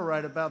don't want to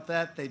write about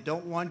that. They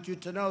don't want you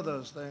to know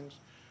those things.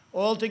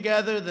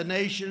 Altogether, the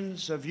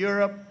nations of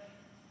Europe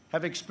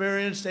have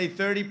experienced a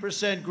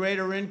 30%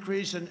 greater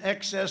increase in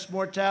excess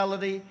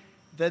mortality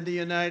than the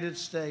United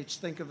States.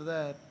 Think of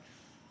that.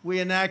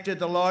 We enacted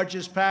the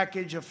largest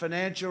package of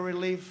financial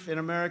relief in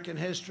American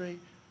history.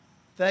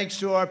 Thanks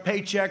to our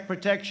Paycheck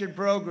Protection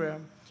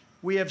Program,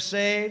 we have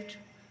saved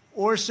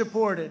or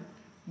supported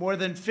more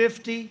than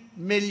 50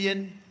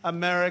 million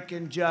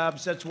American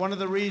jobs. That's one of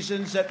the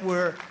reasons that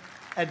we're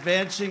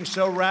advancing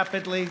so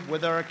rapidly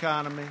with our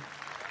economy.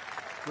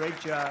 Great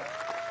job.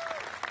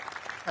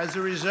 As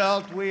a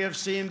result, we have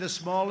seen the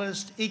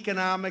smallest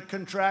economic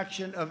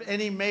contraction of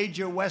any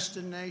major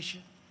Western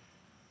nation,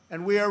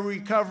 and we are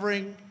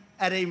recovering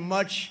at a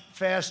much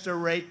faster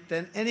rate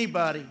than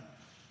anybody.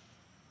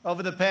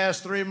 Over the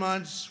past 3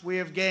 months, we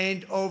have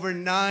gained over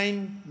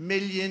 9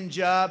 million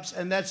jobs,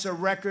 and that's a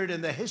record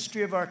in the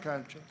history of our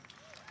country.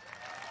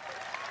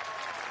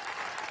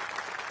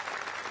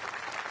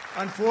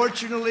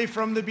 Unfortunately,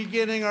 from the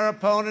beginning, our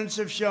opponents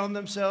have shown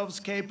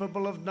themselves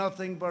capable of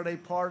nothing but a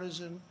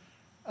partisan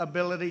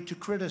ability to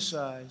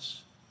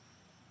criticize.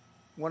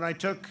 When I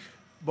took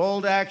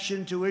bold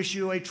action to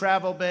issue a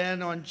travel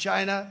ban on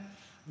China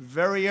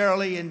very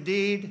early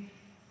indeed,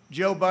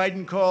 Joe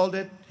Biden called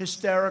it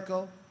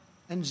hysterical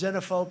and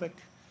xenophobic.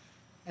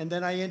 And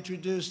then I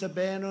introduced a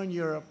ban on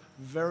Europe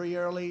very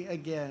early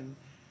again.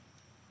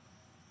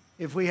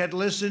 If we had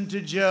listened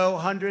to Joe,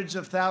 hundreds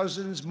of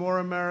thousands more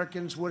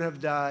Americans would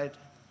have died.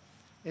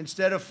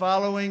 Instead of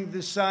following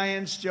the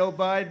science, Joe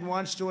Biden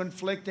wants to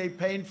inflict a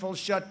painful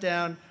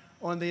shutdown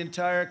on the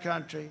entire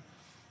country.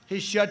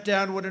 His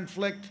shutdown would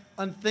inflict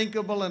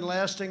unthinkable and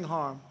lasting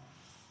harm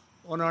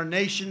on our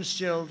nation's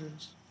children,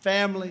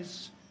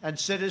 families, and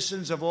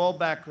citizens of all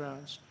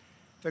backgrounds.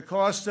 The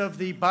cost of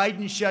the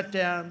Biden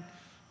shutdown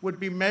would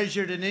be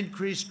measured in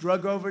increased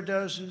drug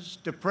overdoses,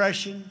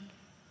 depression,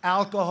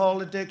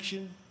 alcohol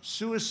addiction,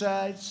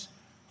 suicides,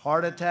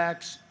 heart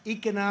attacks,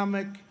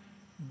 economic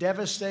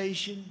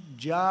devastation,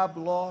 job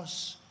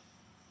loss,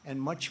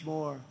 and much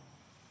more.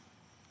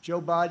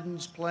 Joe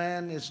Biden's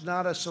plan is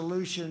not a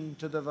solution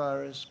to the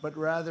virus, but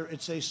rather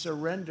it's a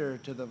surrender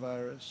to the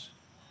virus.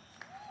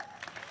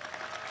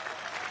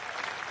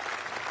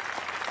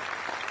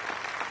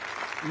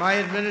 My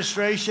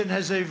administration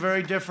has a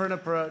very different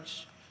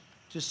approach.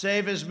 To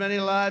save as many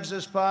lives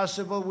as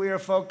possible, we are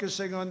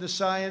focusing on the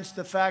science,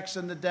 the facts,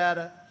 and the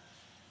data.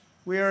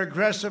 We are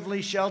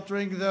aggressively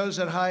sheltering those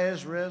at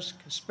highest risk,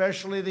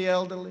 especially the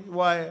elderly,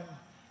 while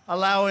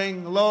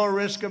allowing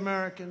lower-risk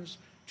Americans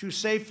to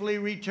safely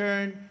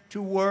return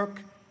to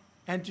work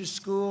and to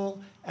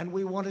school. And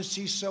we want to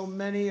see so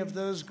many of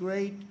those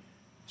great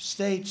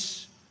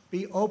states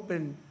be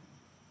opened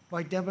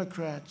by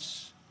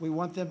Democrats. We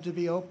want them to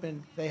be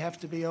open. They have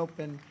to be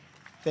open.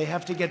 They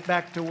have to get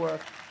back to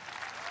work.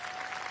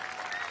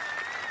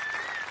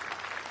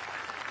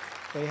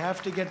 They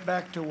have to get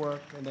back to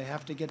work, and they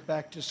have to get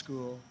back to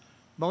school.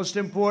 Most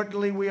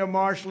importantly, we are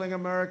marshaling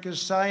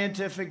America's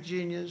scientific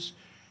genius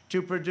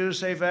to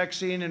produce a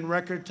vaccine in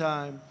record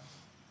time.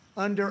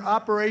 Under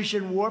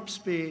Operation Warp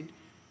Speed,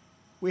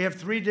 we have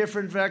 3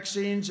 different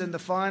vaccines in the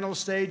final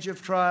stage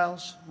of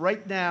trials.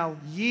 Right now,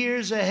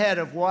 years ahead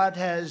of what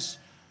has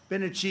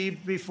been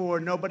achieved before.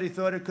 Nobody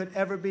thought it could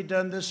ever be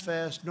done this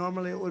fast.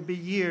 Normally, it would be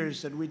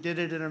years, and we did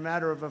it in a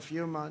matter of a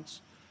few months.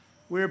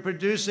 We are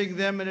producing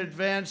them in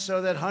advance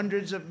so that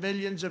hundreds of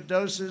millions of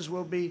doses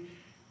will be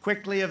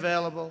quickly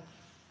available.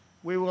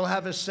 We will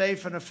have a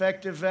safe and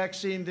effective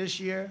vaccine this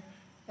year,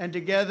 and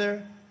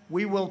together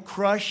we will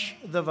crush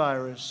the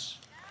virus.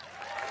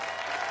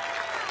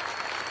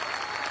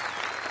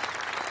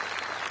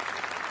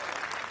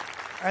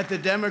 At the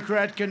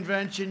Democrat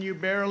convention, you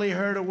barely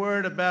heard a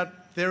word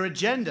about their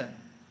agenda.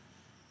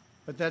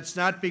 But that's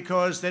not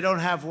because they don't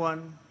have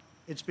one.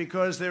 It's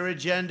because their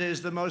agenda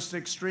is the most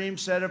extreme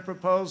set of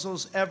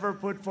proposals ever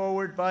put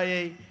forward by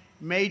a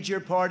major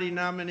party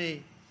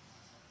nominee.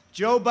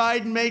 Joe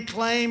Biden may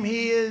claim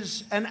he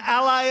is an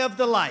ally of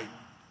the light,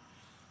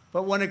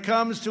 but when it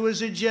comes to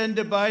his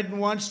agenda, Biden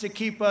wants to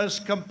keep us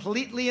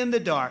completely in the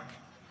dark.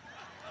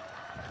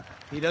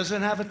 He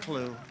doesn't have a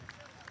clue.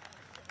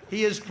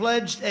 He has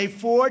pledged a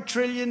 $4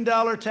 trillion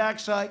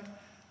tax hike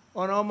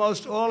on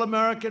almost all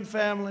American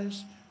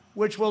families,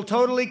 which will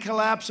totally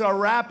collapse our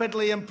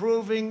rapidly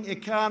improving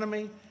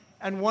economy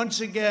and, once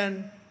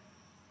again,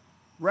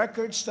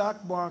 record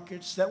stock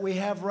markets that we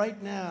have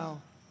right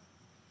now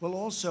will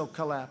also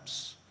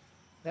collapse.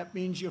 That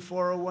means your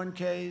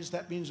 401ks,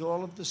 that means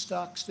all of the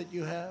stocks that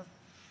you have.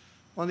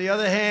 On the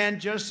other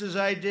hand, just as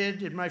I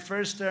did in my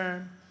first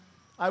term,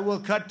 I will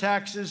cut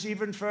taxes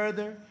even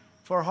further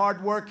for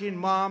hardworking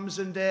moms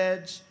and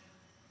dads.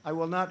 I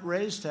will not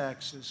raise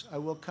taxes. I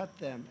will cut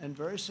them, and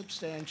very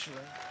substantially.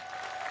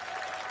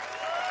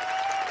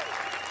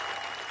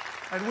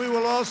 And we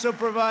will also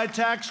provide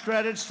tax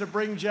credits to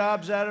bring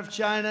jobs out of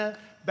China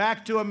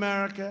back to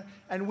America,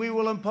 and we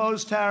will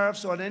impose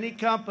tariffs on any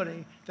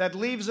company that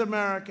leaves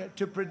America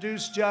to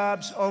produce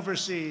jobs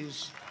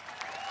overseas.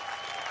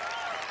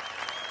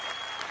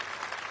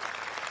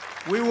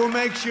 We will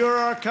make sure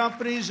our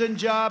companies and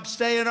jobs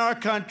stay in our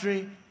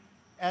country,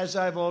 as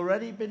I've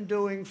already been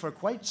doing for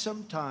quite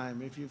some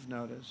time, if you've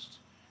noticed.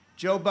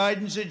 Joe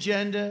Biden's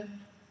agenda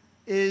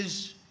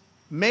is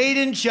made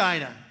in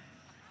China.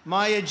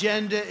 My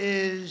agenda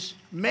is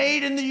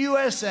made in the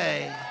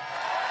USA.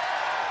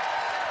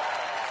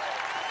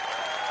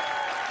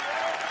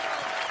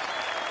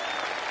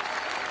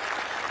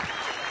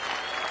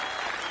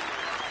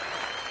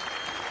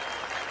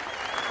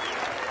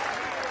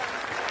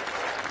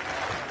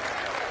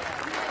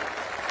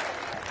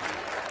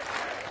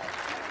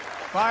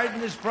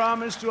 Biden has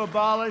promised to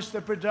abolish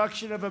the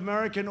production of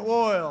American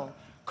oil,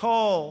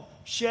 coal,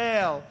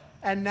 shale,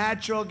 and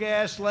natural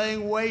gas,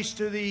 laying waste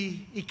to the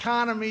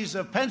economies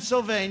of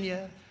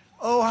Pennsylvania,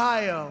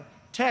 Ohio,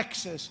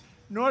 Texas,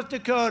 North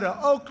Dakota,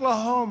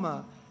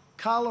 Oklahoma,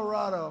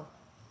 Colorado,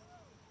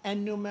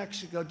 and New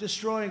Mexico,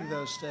 destroying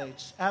those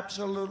states,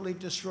 absolutely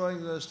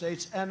destroying those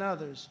states and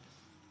others.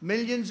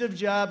 Millions of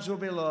jobs will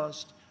be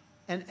lost,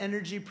 and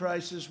energy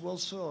prices will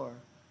soar.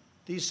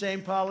 These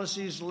same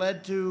policies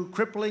led to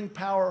crippling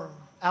power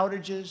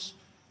outages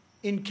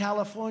in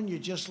California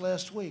just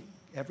last week.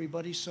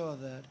 Everybody saw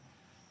that.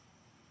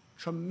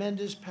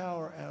 Tremendous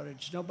power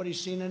outage. Nobody's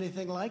seen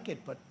anything like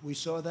it, but we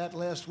saw that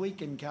last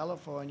week in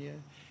California.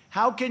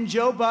 How can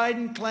Joe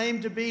Biden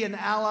claim to be an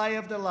ally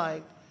of the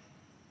light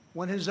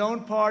when his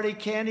own party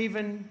can't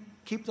even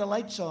keep the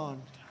lights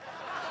on?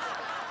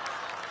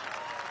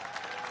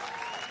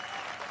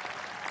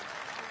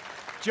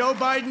 Joe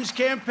Biden's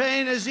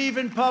campaign has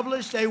even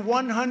published a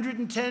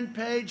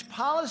 110-page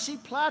policy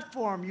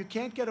platform. You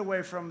can't get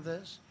away from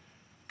this.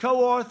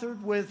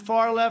 Co-authored with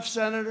far-left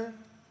Senator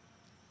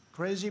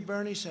Crazy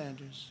Bernie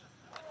Sanders.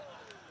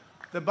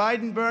 The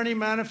Biden-Bernie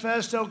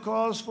manifesto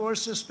calls for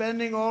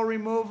suspending all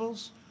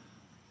removals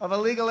of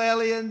illegal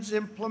aliens,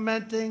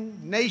 implementing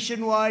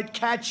nationwide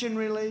catch and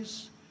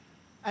release,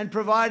 and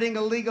providing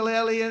illegal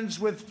aliens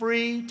with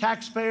free,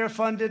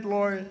 taxpayer-funded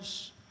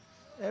lawyers.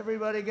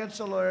 Everybody gets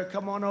a lawyer.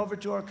 Come on over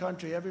to our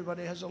country.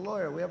 Everybody has a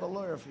lawyer. We have a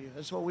lawyer for you.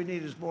 That's what we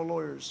need is more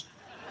lawyers.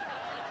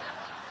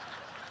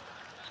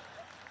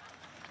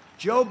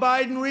 Joe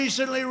Biden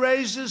recently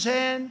raised his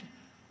hand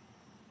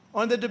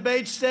on the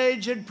debate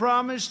stage and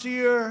promised to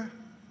your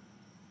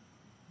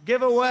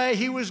giveaway,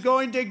 he was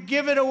going to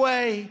give it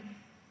away,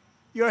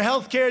 your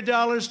health care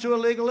dollars to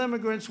illegal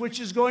immigrants,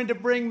 which is going to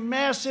bring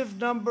massive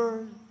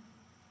number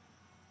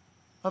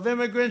of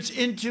immigrants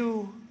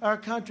into our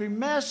country.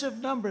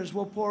 Massive numbers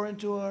will pour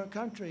into our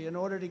country in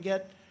order to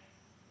get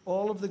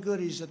all of the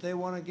goodies that they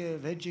want to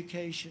give,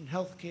 education,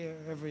 health care,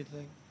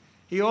 everything.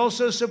 He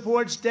also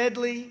supports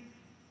deadly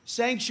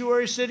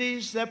sanctuary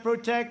cities that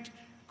protect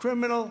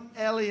criminal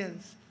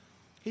aliens.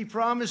 He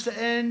promised to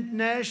end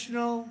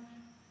national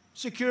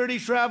security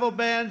travel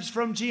bans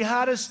from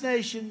jihadist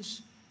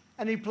nations,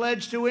 and he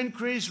pledged to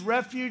increase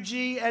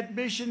refugee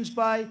admissions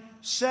by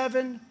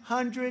 700%.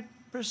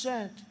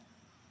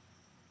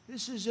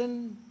 This is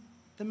in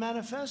the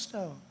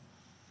manifesto.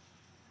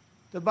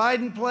 The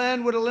Biden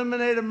plan would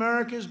eliminate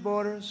America's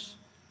borders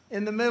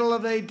in the middle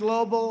of a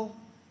global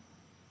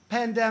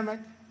pandemic,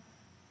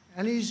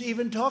 and he's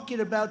even talking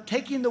about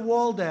taking the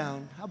wall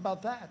down. How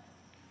about that?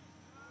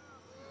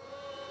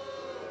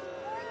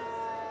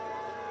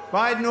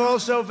 Biden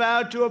also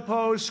vowed to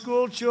oppose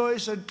school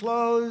choice and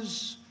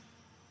close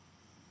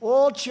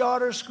all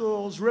charter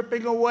schools,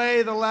 ripping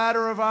away the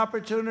ladder of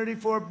opportunity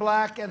for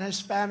Black and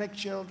Hispanic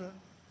children.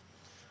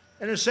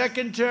 In a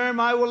second term,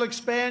 I will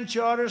expand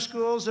charter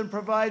schools and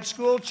provide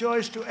school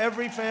choice to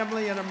every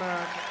family in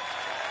America.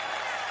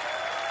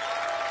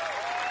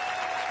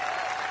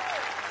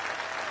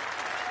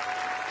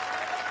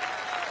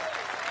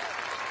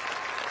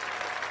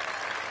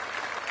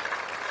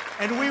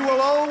 And we will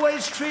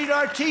always treat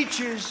our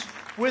teachers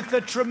with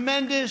the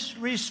tremendous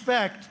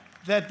respect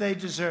that they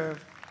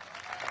deserve.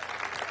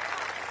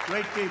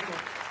 Great people.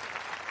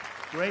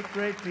 Great,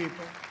 great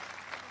people.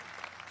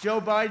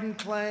 Joe Biden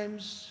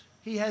claims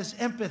he has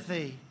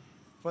empathy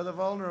for the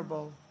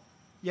vulnerable,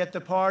 yet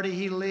the party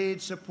he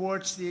leads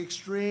supports the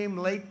extreme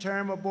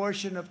late-term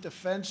abortion of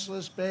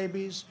defenseless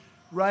babies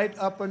right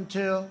up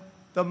until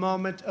the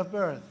moment of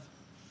birth.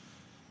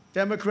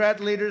 Democrat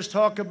leaders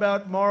talk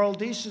about moral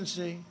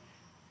decency,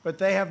 but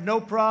they have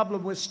no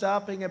problem with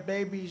stopping a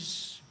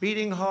baby's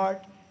beating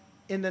heart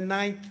in the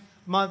 9th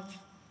month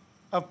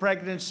of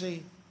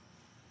pregnancy.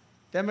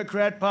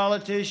 Democrat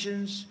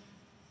politicians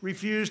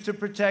refuse to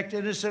protect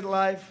innocent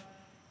life,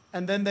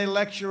 and then they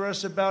lecture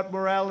us about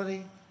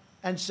morality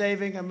and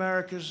saving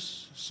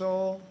America's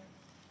soul.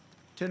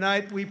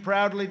 Tonight, we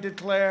proudly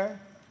declare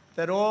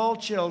that all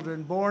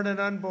children, born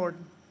and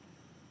unborn,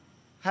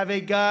 have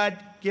a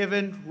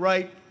God-given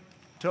right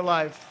to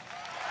life.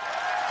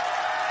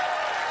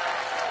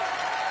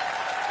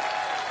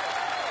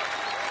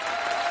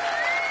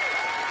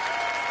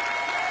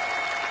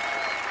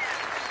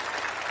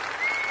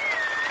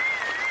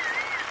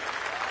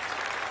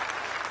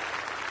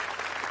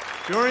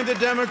 During the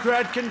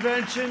Democrat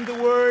convention, the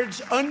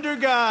words "under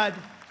God"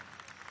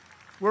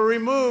 were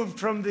removed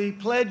from the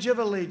Pledge of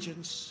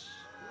Allegiance.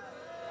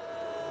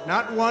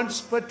 Not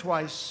once, but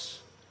twice.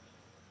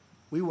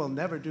 We will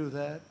never do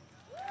that.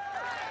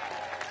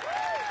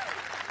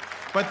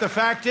 But the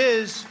fact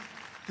is,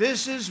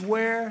 this is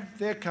where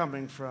they're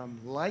coming from.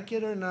 Like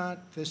it or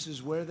not, this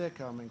is where they're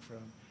coming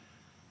from.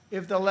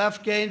 If the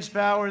left gains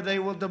power, they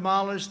will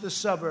demolish the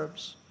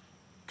suburbs,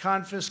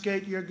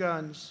 confiscate your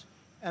guns,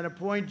 and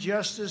appoint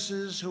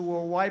justices who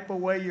will wipe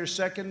away your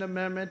Second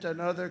Amendment and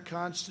other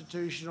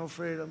constitutional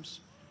freedoms.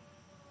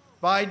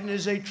 Biden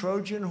is a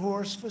Trojan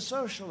horse for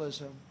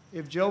socialism.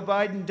 If Joe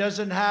Biden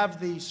doesn't have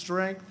the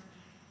strength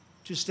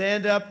to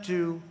stand up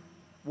to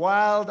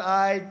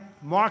wild-eyed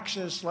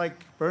Marxists like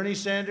Bernie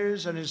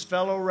Sanders and his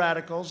fellow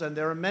radicals, and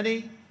there are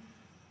many,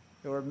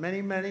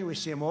 we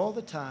see them all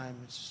the time,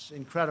 it's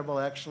incredible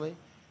actually,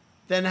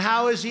 then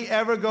how is he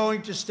ever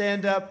going to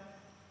stand up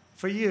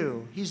for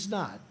you? He's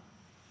not.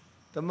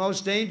 The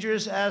most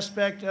dangerous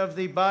aspect of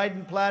the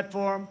Biden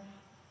platform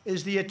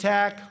is the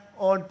attack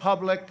on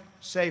public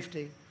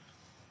safety.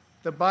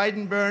 The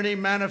Biden-Bernie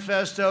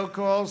manifesto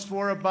calls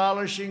for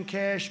abolishing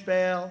cash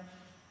bail,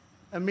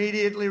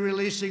 immediately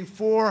releasing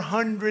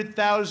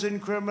 400,000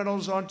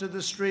 criminals onto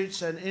the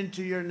streets and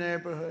into your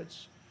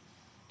neighborhoods.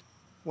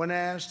 When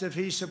asked if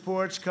he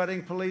supports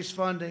cutting police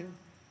funding,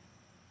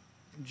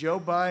 Joe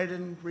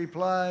Biden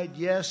replied,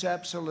 yes,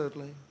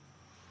 absolutely.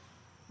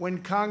 When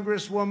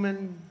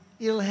Congresswoman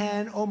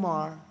Ilhan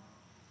Omar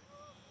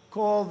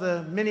called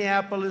the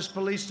Minneapolis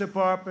Police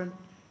Department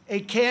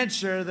a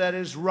cancer that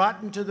is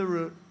rotten to the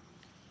root,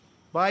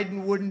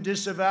 Biden wouldn't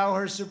disavow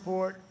her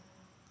support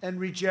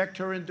and reject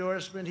her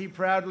endorsement. He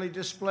proudly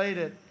displayed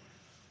it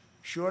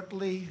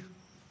shortly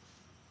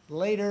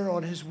later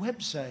on his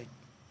website.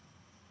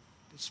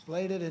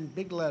 Displayed it in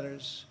big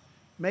letters.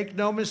 Make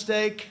no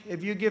mistake,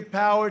 if you give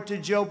power to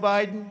Joe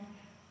Biden,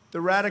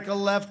 the radical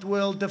left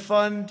will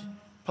defund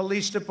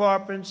police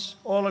departments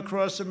all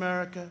across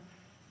America.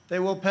 They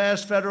will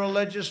pass federal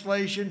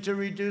legislation to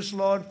reduce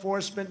law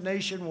enforcement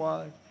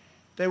nationwide.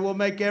 They will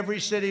make every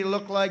city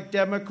look like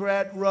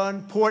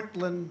Democrat-run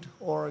Portland,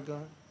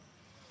 Oregon.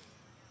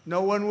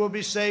 No one will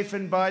be safe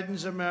in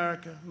Biden's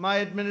America.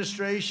 My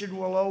administration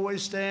will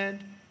always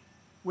stand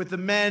with the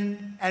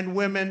men and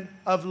women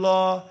of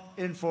law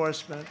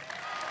enforcement.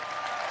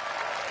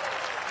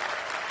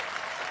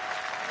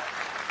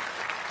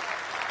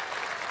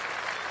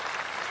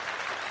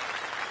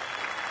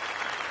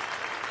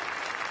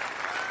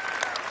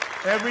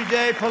 Every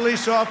day,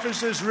 police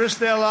officers risk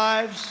their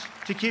lives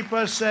to keep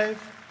us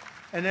safe,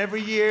 and every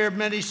year,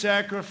 many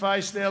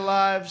sacrifice their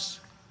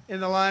lives in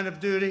the line of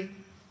duty.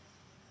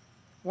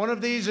 One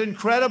of these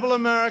incredible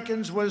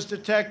Americans was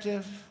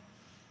Detective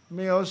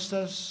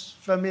Miostas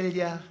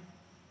Familia.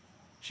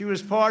 She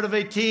was part of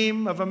a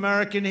team of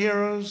American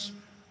heroes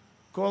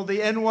called the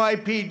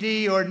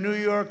NYPD, or New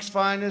York's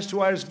Finest,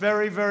 who I was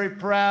very, very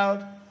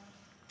proud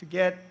to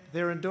get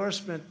their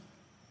endorsement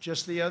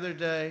just the other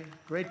day.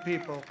 Great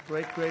people,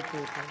 great, great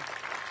people.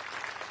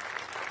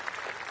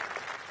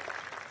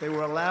 They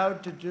were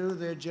allowed to do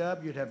their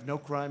job. You'd have no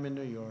crime in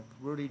New York.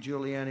 Rudy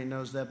Giuliani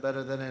knows that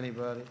better than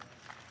anybody.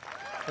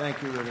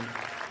 Thank you, Rudy.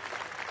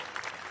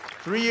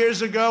 3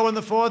 years ago, on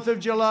the 4th of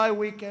July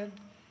weekend,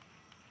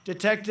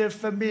 Detective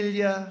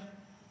Familia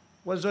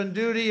was on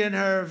duty in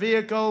her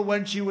vehicle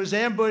when she was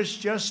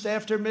ambushed just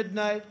after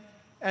midnight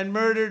and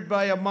murdered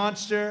by a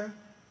monster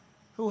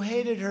who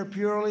hated her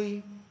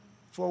purely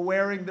for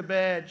wearing the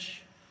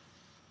badge.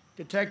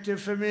 Detective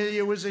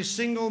Familia was a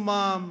single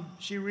mom.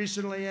 She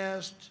recently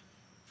asked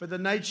for the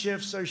night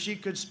shift so she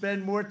could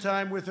spend more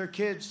time with her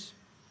kids.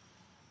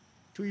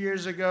 2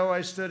 years ago,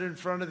 I stood in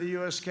front of the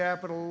U.S.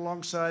 Capitol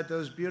alongside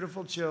those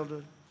beautiful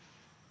children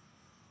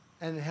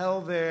and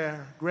held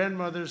their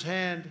grandmother's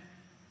hand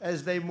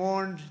as they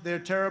mourned their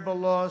terrible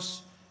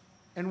loss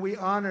And we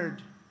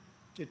honored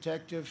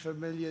Detective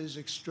Familia's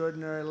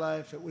extraordinary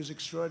life. It was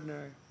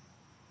extraordinary.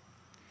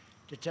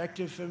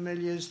 Detective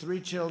Familia's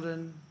 3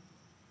 children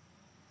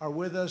are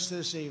with us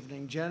this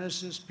evening.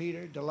 Genesis,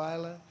 Peter,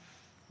 Delilah,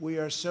 we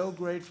are so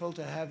grateful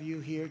to have you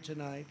here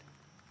tonight.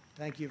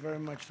 Thank you very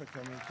much for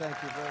coming. Thank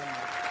you very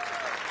much.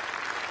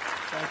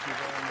 Thank you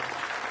very much.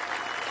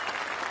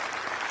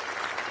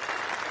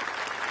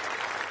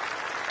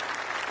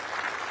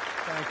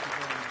 Thank you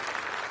very much.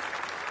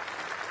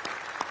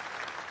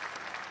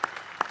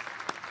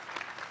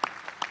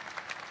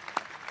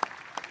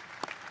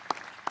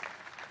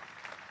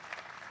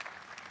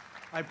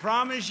 I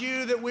promise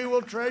you that we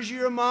will treasure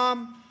your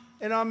mom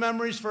in our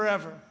memories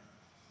forever.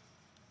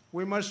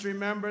 We must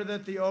remember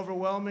that the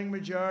overwhelming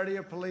majority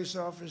of police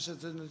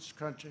officers in this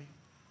country,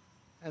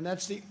 and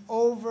that's the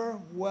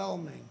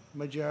overwhelming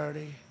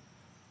majority,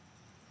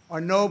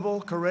 are noble,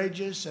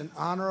 courageous, and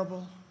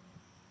honorable.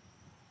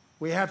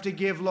 We have to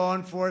give law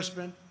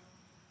enforcement,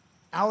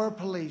 our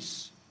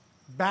police,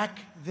 back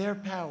their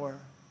power.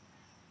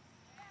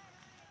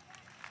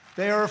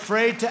 They are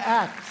afraid to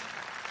act.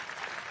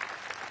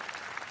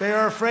 They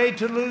are afraid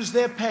to lose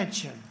their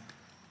pension.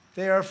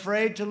 They are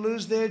afraid to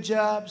lose their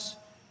jobs.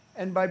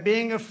 And by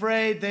being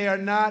afraid, they are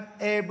not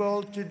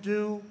able to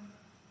do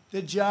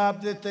the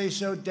job that they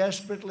so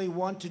desperately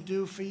want to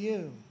do for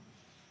you.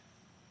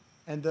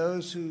 And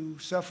those who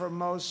suffer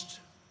most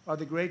are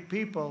the great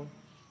people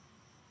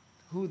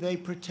who they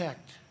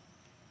protect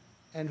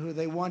and who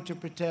they want to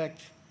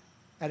protect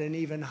at an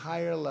even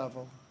higher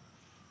level.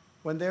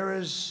 When there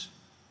is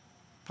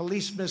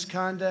police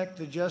misconduct,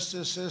 the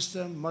justice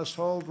system must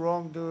hold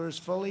wrongdoers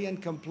fully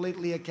and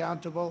completely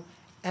accountable,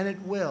 and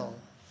it will.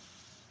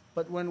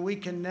 But when we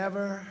can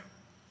never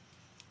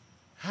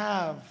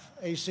have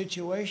a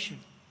situation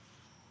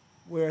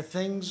where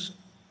things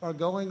are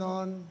going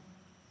on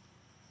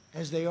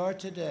as they are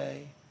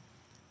today,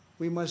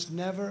 we must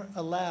never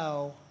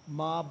allow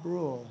mob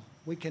rule.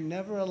 We can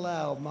never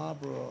allow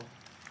mob rule.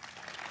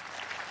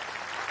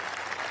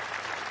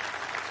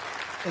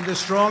 In the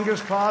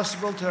strongest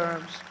possible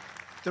terms,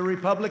 the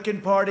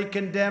Republican Party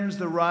condemns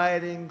the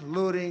rioting,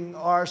 looting,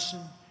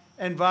 arson,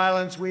 and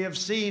violence we have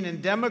seen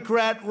in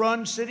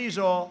Democrat-run cities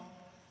all,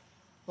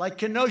 like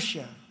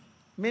Kenosha,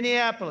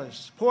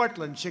 Minneapolis,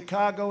 Portland,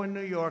 Chicago, and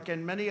New York,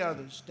 and many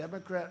others,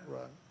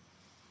 Democrat-run.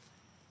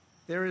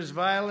 There is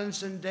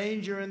violence and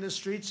danger in the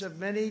streets of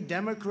many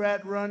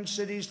Democrat-run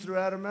cities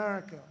throughout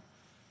America.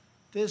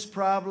 This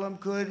problem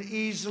could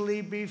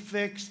easily be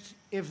fixed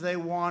if they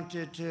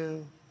wanted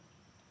to.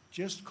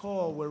 Just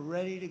call. We're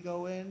ready to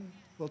go in.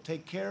 We'll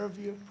take care of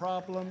your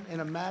problem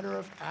in a matter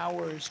of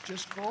hours.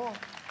 Just call.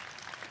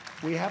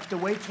 We have to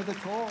wait for the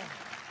call.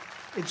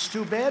 It's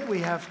too bad we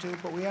have to,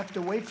 but we have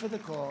to wait for the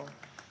call.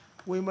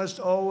 We must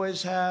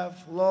always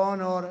have law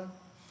and order.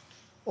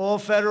 All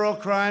federal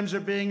crimes are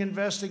being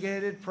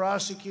investigated,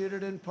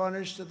 prosecuted, and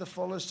punished to the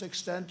fullest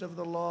extent of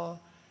the law.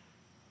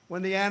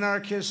 When the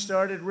anarchists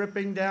started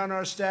ripping down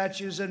our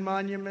statues and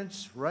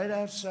monuments right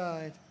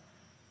outside,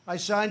 I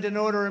signed an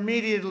order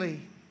immediately,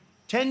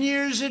 10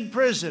 years in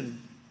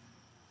prison.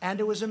 And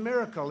it was a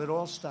miracle. It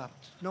all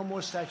stopped. No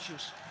more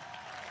statues.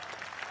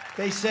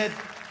 They said,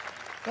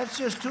 that's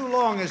just too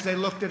long, as they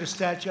looked at a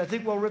statue. I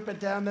think we'll rip it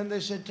down. Then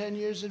they said 10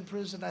 years in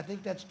prison. I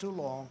think that's too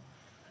long.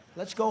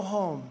 Let's go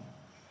home.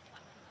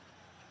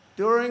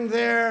 During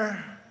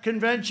their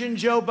convention,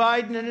 Joe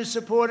Biden and his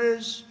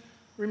supporters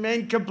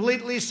remained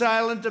completely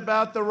silent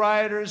about the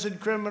rioters and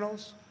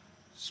criminals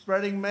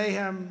spreading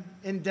mayhem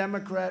in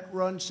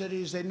Democrat-run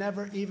cities. They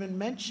never even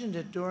mentioned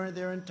it during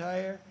their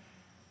entire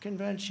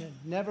convention.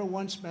 Never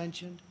once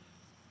mentioned.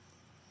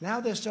 Now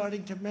they're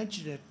starting to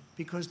mention it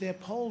because their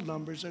poll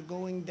numbers are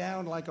going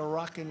down like a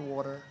rock in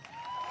water.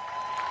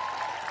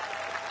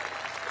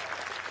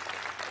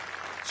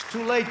 It's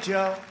too late,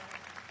 Joe.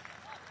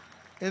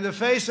 In the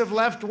face of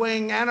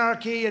left-wing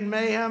anarchy and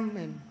mayhem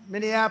in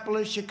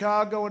Minneapolis,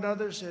 Chicago, and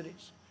other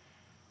cities,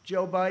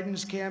 Joe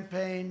Biden's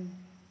campaign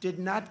did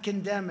not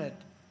condemn it.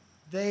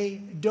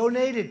 They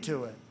donated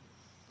to it.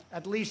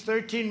 At least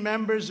 13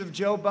 members of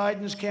Joe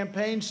Biden's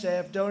campaign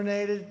staff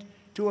donated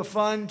to a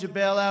fund to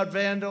bail out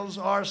vandals,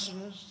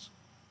 arsonists,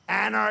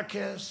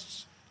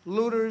 anarchists,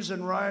 looters,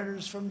 and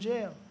rioters from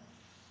jail.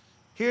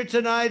 Here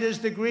tonight is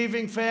the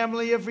grieving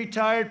family of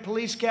retired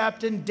police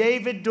captain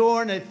David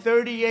Dorn, a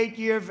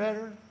 38-year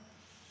veteran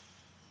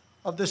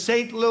of the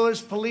St.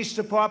 Louis Police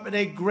Department,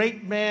 a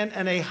great man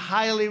and a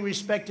highly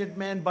respected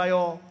man by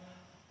all.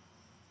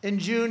 In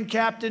June,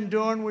 Captain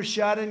Dorn was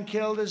shot and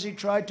killed as he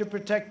tried to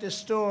protect his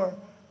store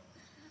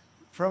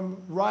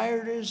from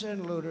rioters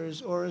and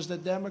looters, or as the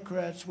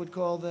Democrats would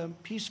call them,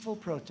 peaceful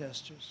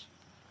protesters.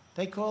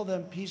 They call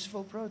them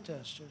peaceful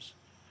protesters.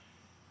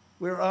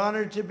 We're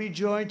honored to be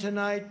joined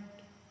tonight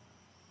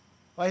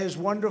by his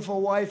wonderful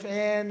wife,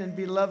 Ann, and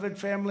beloved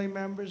family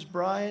members,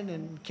 Brian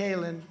and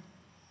Kaylin.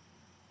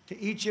 To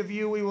each of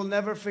you, we will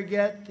never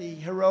forget the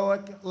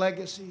heroic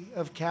legacy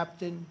of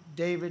Captain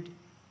David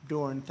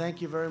Dorn.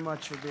 Thank you very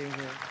much for being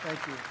here.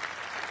 Thank you.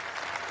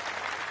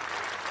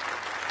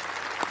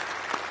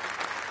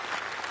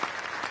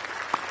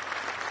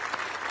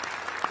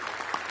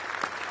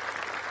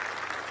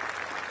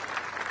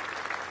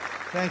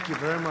 Thank you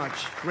very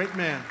much. Great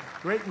man.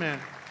 Great man.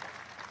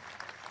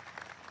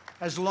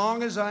 As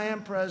long as I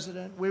am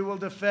president, we will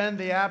defend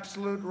the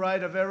absolute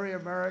right of every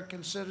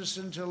American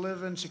citizen to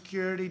live in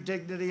security,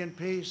 dignity, and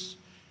peace.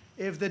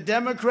 If the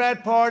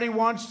Democrat Party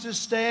wants to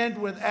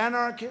stand with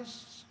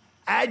anarchists,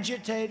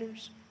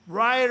 agitators,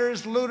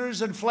 rioters,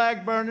 looters, and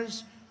flag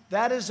burners,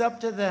 that is up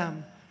to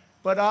them.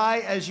 But I,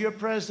 as your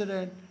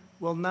president,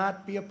 will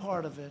not be a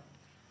part of it.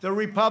 The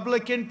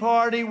Republican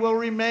Party will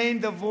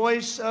remain the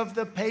voice of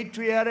the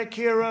patriotic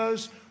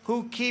heroes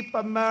who keep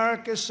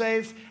America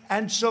safe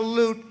and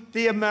salute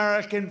the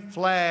American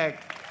flag.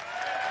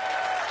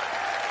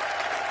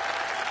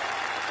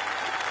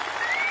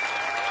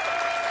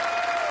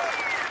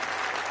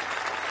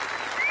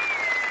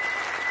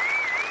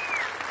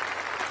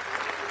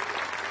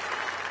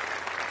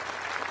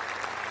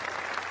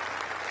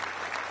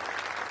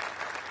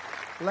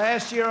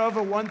 Last year,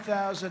 over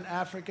 1,000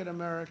 African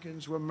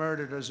Americans were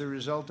murdered as a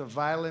result of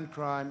violent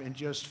crime in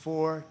just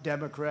 4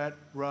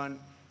 Democrat-run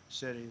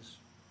cities.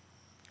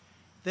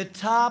 The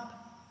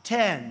top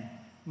 10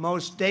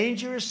 most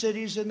dangerous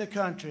cities in the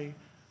country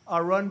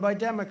are run by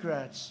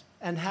Democrats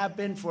and have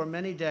been for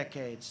many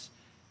decades.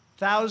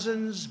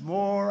 Thousands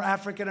more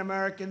African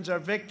Americans are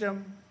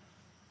victims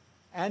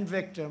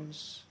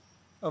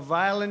of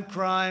violent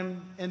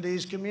crime in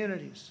these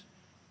communities.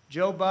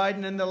 Joe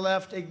Biden and the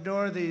left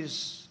ignore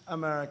these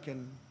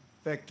American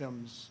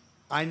victims.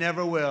 I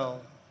never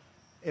will.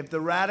 If the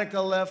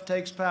radical left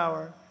takes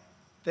power,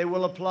 they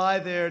will apply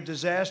their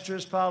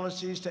disastrous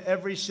policies to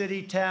every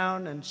city,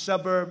 town, and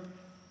suburb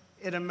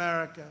in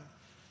America.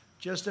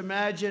 Just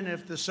imagine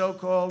if the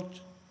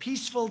so-called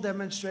peaceful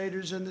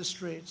demonstrators in the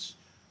streets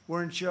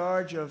were in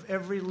charge of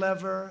every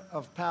lever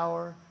of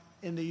power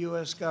in the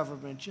U.S.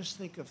 government. Just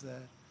think of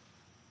that.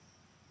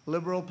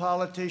 Liberal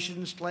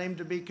politicians claim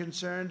to be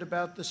concerned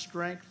about the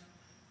strength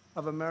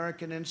of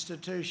American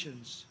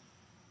institutions.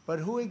 But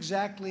who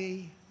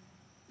exactly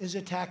is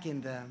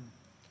attacking them?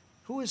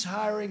 Who is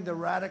hiring the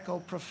radical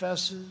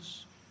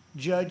professors,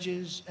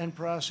 judges, and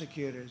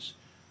prosecutors?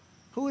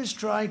 Who is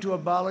trying to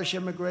abolish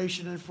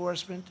immigration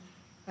enforcement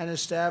and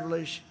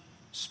establish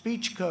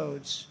speech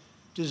codes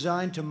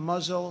designed to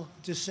muzzle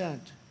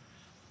dissent?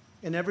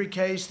 In every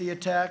case, the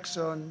attacks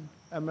on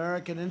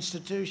American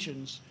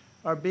institutions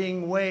are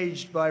being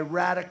waged by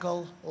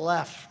radical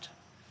left.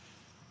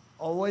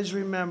 Always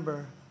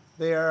remember,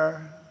 they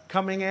are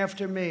coming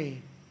after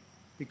me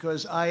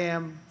because I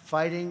am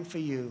fighting for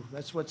you.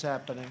 That's what's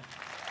happening.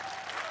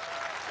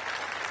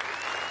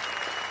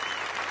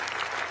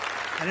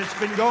 And it's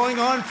been going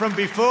on from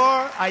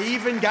before I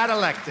even got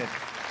elected.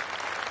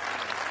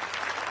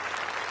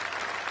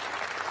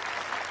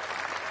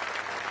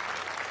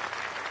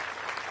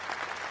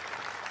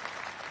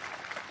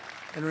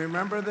 And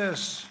remember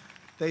this,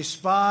 they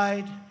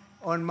spied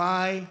on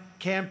my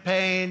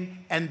campaign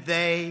and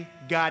they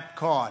got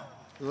caught.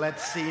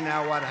 Let's see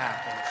now what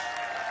happens.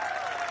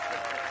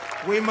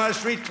 We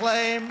must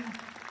reclaim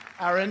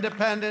our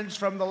independence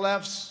from the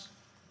left's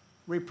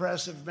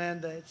repressive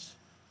mandates.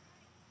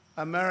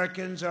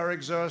 Americans are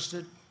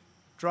exhausted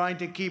trying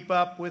to keep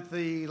up with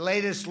the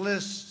latest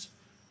lists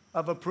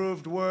of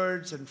approved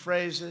words and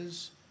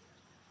phrases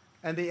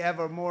and the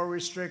ever more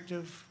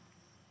restrictive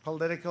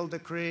political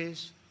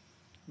decrees.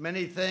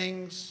 Many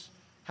things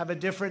have a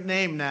different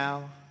name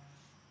now,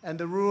 and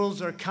the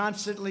rules are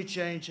constantly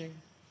changing.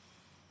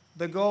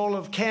 The goal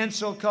of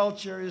cancel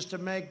culture is to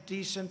make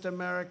decent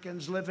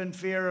Americans live in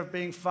fear of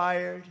being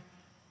fired,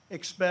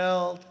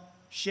 expelled,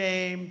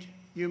 shamed,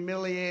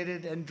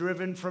 humiliated, and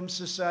driven from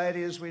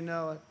society as we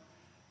know it.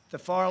 The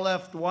far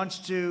left wants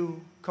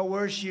to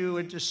coerce you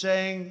into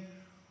saying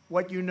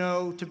what you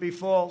know to be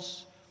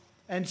false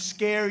and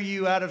scare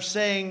you out of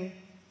saying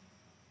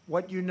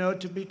what you know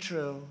to be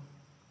true.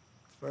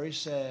 It's very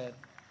sad.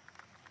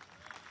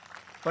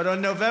 But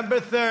on November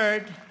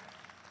 3rd,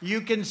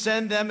 you can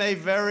send them a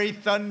very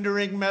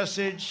thundering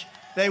message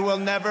they will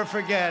never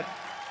forget.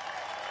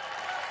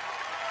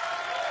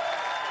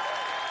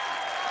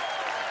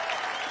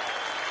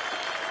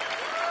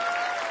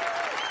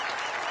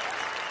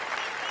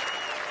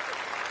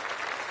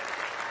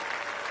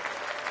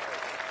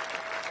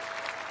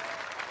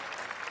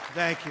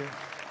 Thank you.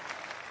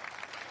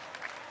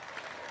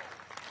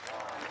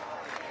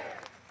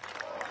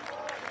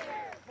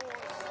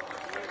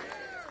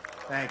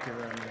 Thank you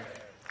very much.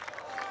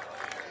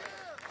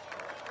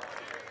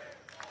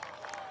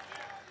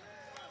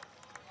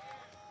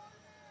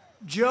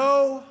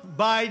 Joe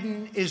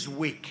Biden is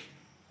weak.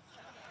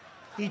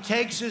 He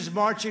takes his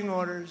marching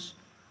orders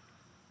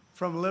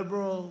from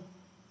liberal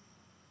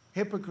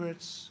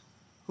hypocrites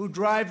who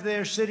drive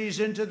their cities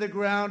into the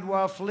ground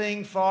while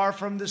fleeing far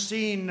from the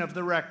scene of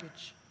the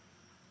wreckage.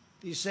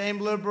 These same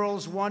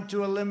liberals want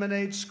to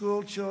eliminate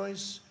school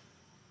choice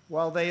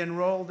while they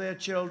enroll their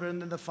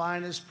children in the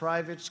finest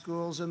private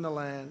schools in the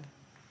land.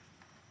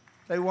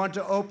 They want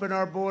to open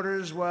our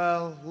borders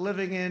while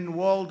living in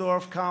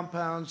Waldorf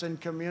compounds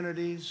and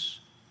communities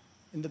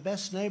in the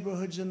best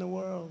neighborhoods in the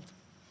world.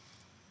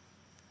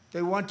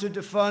 They want to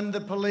defund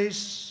the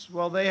police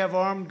while they have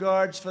armed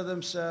guards for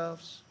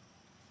themselves.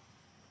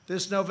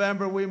 This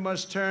November, we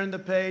must turn the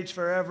page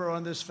forever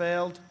on this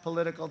failed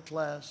political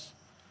class.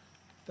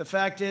 The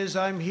fact is,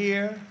 I'm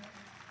here.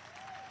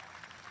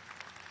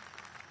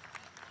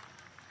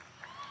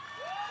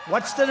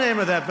 What's the name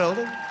of that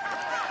building?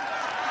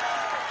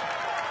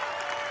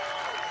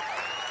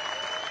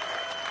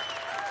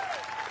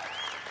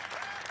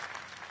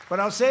 But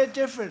I'll say it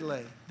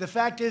differently. The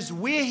fact is,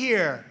 we're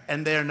here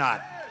and they're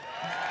not.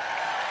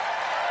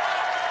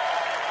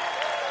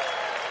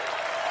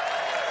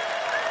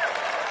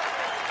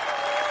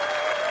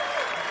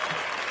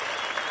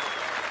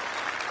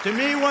 To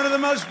me, one of the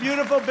most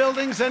beautiful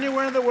buildings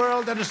anywhere in the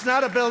world, and it's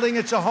not a building,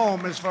 it's a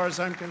home as far as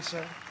I'm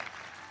concerned.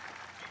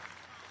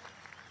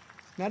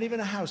 Not even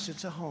a house,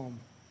 it's a home.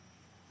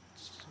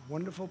 It's a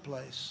wonderful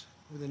place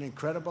with an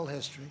incredible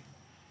history.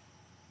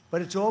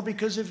 But it's all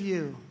because of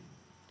you.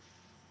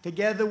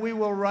 Together we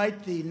will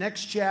write the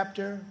next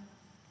chapter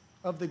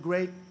of the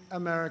great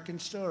American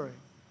story.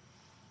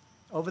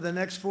 Over the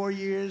next 4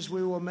 years,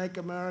 we will make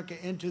America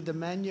into the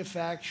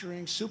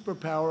manufacturing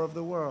superpower of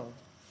the world.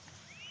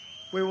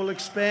 We will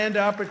expand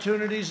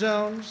opportunity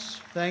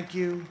zones. Thank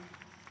you,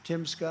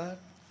 Tim Scott.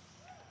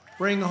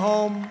 Bring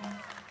home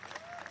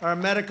our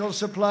medical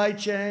supply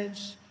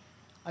chains,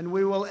 and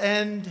we will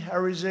end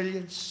our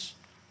resilience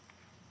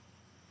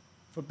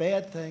for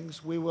bad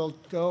things. We will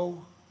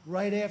go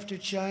right after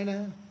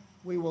China.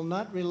 We will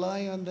not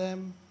rely on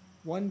them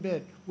one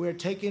bit. We're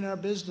taking our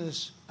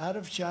business out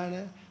of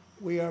China.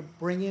 We are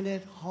bringing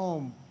it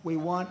home. We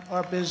want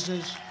our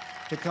business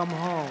to come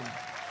home.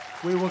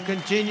 We will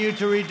continue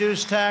to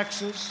reduce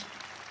taxes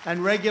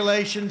and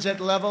regulations at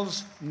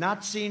levels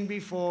not seen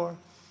before.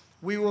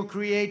 We will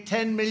create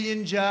 10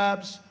 million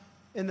jobs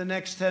in the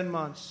next 10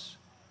 months,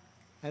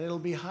 and it'll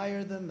be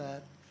higher than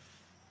that.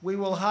 We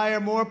will hire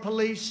more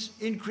police,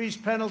 increase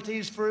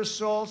penalties for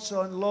assaults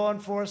on law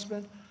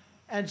enforcement,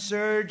 and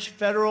surge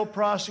federal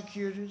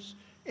prosecutors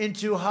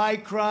into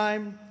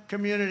high-crime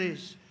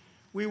communities.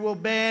 We will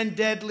ban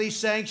deadly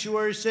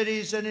sanctuary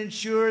cities and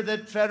ensure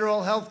that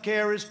federal health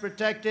care is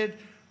protected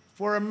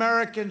for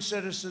American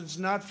citizens,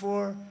 not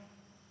for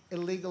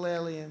illegal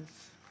aliens.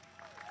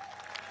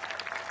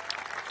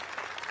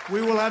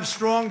 We will have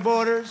strong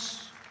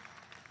borders.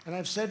 And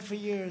I've said for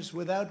years,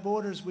 without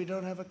borders, we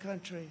don't have a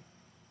country.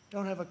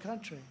 Don't have a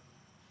country.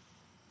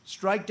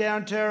 Strike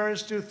down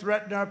terrorists who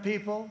threaten our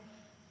people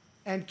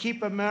and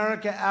keep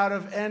America out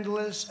of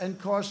endless and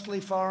costly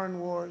foreign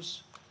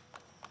wars.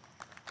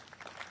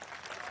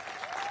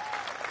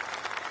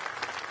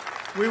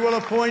 We will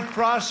appoint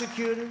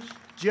prosecutors,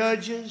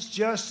 judges,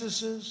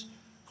 justices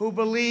who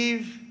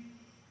believe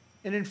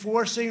in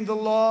enforcing the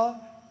law,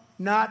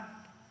 not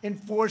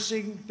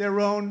enforcing their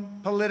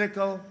own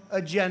political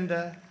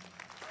agenda,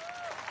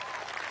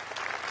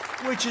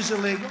 which is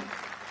illegal.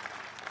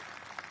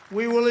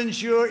 We will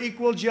ensure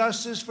equal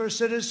justice for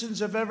citizens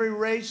of every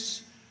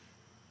race,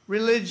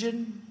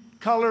 religion,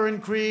 color,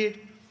 and creed.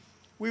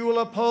 We will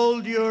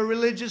uphold your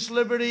religious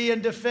liberty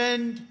and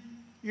defend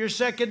your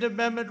Second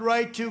Amendment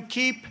right to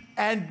keep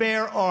and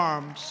bear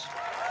arms.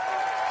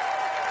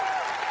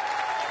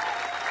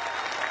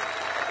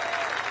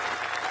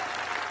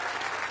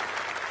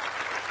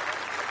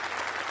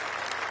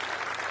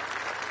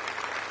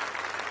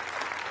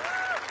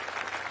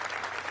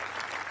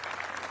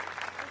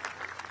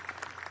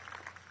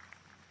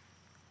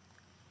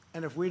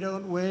 And if we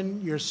don't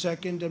win, your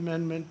Second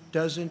Amendment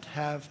doesn't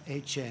have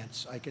a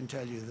chance. I can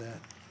tell you that.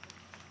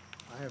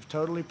 I have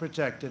totally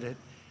protected it.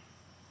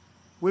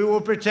 We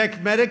will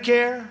protect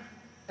Medicare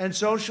and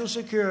Social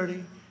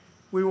Security.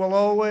 We will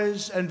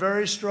always and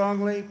very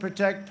strongly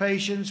protect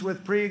patients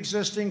with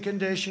pre-existing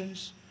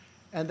conditions.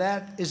 And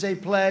that is a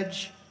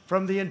pledge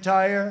from the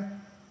entire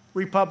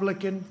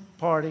Republican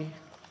Party.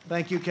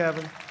 Thank you,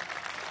 Kevin.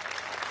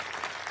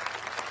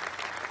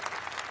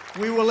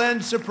 We will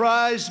end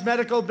surprise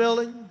medical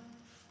billing,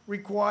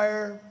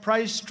 require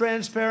price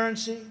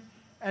transparency,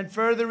 and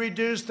further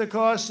reduce the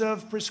cost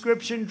of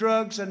prescription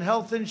drugs and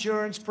health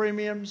insurance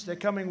premiums. They're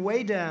coming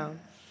way down.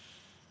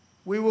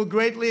 We will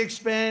greatly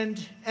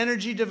expand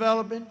energy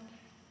development,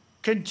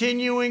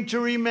 continuing to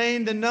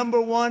remain the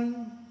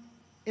 #1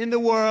 in the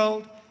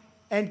world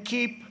and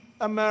keep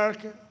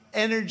America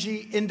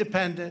energy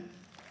independent.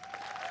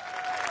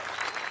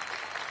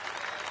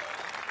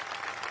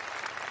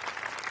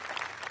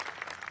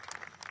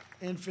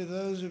 And for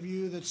those of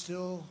you that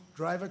still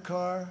drive a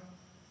car,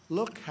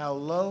 look how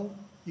low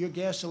your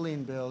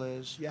gasoline bill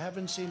is. You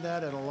haven't seen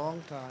that in a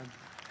long time.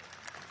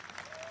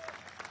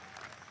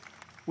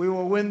 We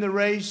will win the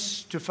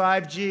race to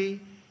 5G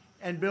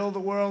and build the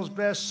world's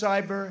best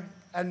cyber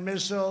and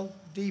missile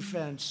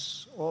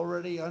defense,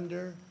 already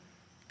under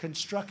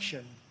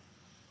construction.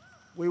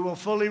 We will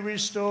fully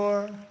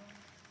restore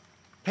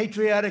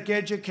patriotic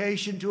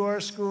education to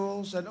our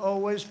schools and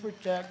always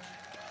protect.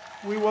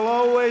 We will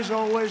always,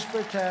 always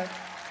protect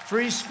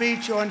free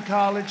speech on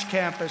college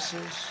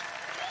campuses.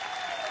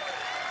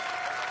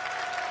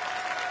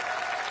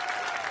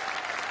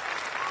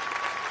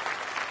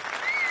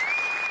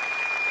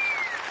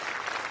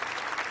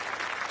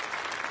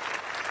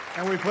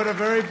 And we put a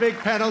very big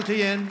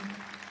penalty in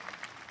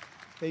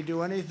they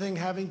do anything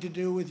having to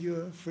do with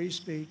your free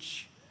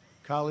speech,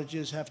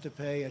 colleges have to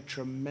pay a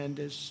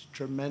tremendous,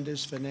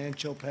 tremendous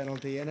financial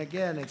penalty. And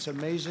again, it's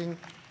amazing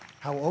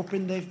how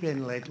open they've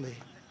been lately.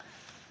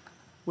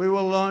 We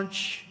will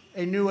launch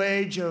a new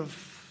age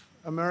of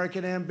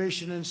American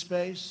ambition in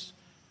space.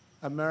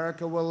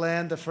 America will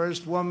land the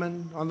first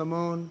woman on the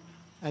moon,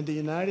 and the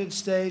United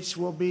States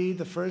will be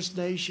the first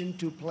nation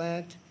to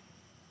plant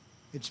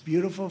its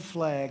beautiful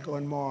flag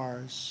on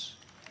Mars.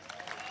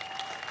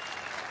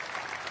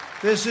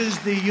 This is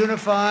the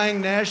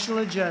unifying national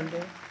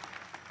agenda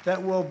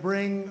that will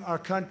bring our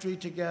country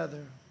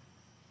together.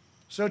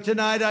 So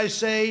tonight I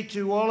say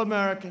to all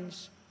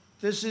Americans,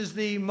 this is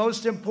the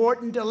most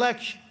important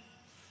election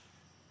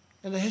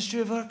in the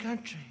history of our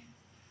country.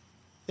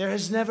 There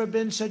has never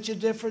been such a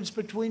difference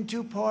between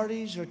two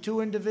parties or two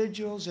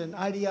individuals in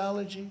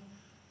ideology,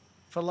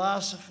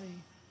 philosophy,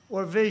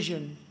 or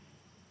vision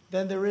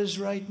than there is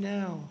right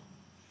now.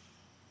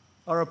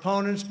 Our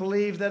opponents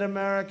believe that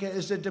America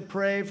is a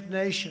depraved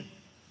nation.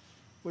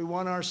 We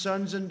want our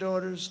sons and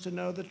daughters to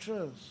know the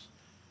truth.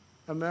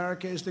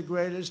 America is the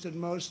greatest and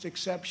most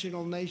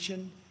exceptional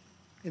nation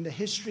in the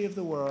history of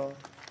the world.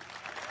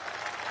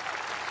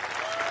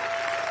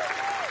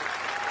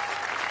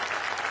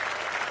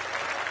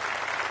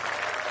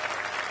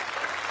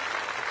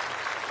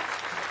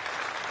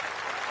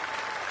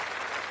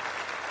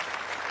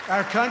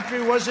 Our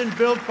country wasn't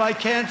built by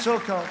cancel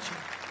culture,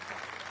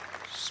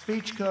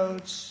 speech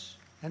codes,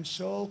 and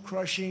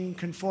soul-crushing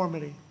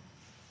conformity.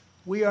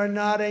 We are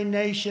not a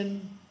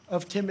nation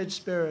of timid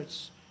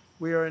spirits.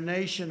 We are a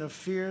nation of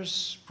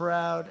fierce,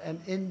 proud,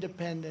 and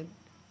independent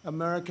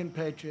American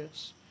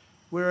patriots.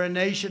 We're a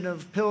nation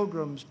of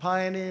pilgrims,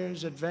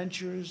 pioneers,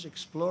 adventurers,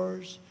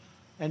 explorers,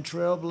 and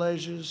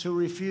trailblazers who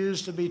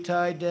refuse to be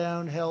tied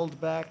down, held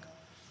back,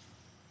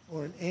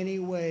 or in any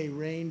way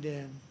reined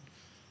in.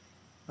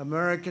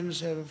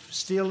 Americans have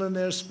steel in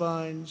their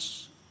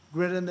spines,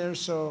 grit in their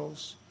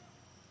souls,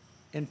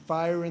 and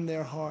fire in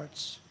their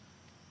hearts.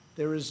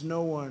 There is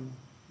no one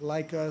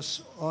like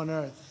us on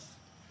earth.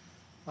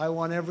 I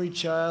want every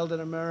child in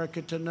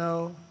America to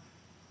know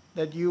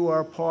that you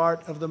are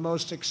part of the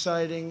most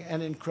exciting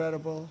and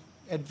incredible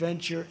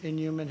adventure in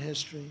human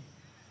history.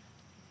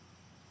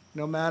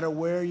 No matter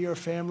where your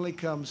family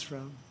comes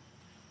from,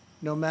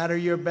 no matter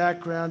your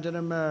background in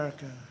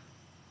America,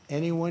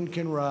 anyone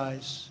can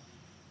rise.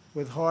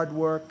 With hard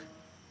work,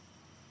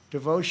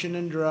 devotion,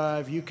 and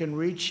drive, you can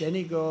reach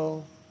any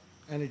goal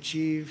and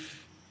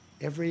achieve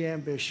every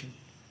ambition.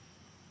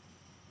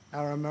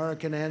 Our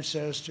American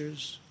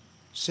ancestors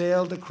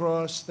sailed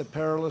across the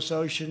perilous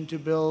ocean to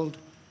build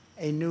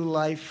a new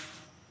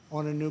life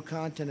on a new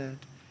continent.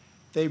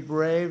 They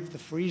braved the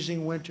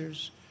freezing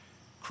winters,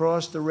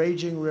 crossed the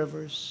raging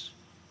rivers,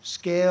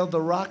 scaled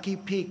the rocky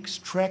peaks,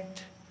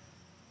 trekked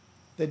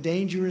the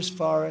dangerous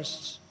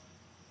forests,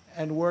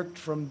 and worked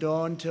from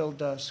dawn till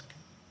dusk.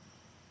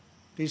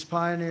 These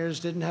pioneers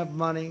didn't have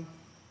money,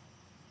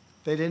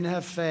 they didn't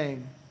have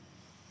fame,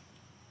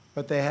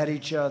 but they had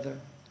each other.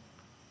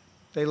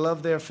 They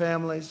loved their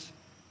families,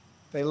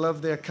 they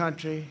loved their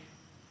country,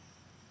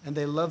 and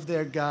they loved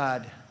their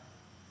God.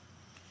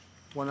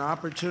 When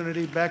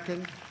opportunity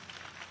beckoned,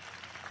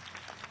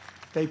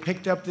 they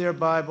picked up their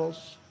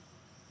Bibles,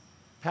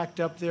 packed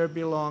up their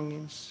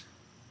belongings,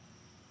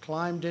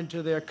 climbed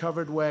into their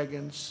covered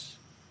wagons,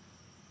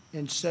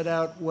 and set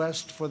out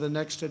west for the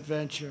next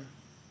adventure.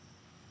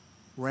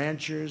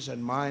 Ranchers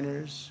and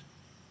miners,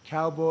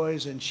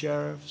 cowboys and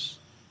sheriffs,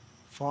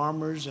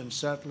 farmers and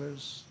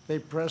settlers, they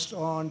pressed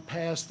on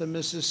past the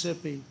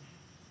Mississippi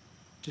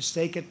to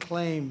stake a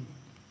claim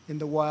in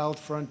the wild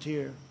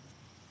frontier.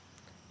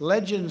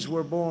 Legends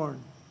were born: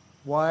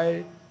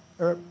 Wyatt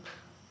Earp,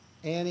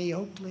 Annie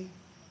Oakley,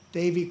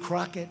 Davy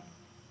Crockett,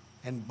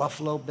 and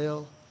Buffalo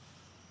Bill.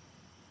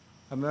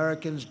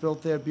 Americans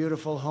built their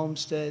beautiful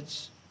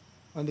homesteads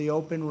on the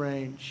open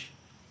range.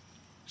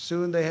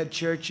 Soon they had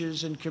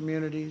churches and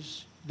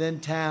communities, then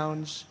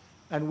towns,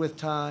 and with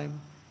time,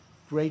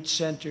 great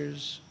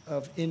centers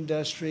of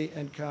industry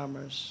and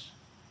commerce.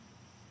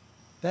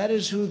 That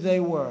is who they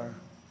were.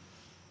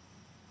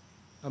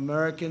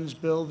 Americans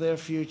build their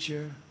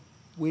future.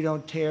 We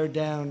don't tear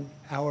down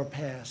our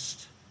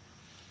past.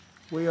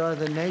 We are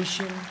the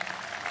nation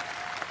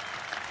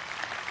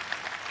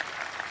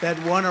that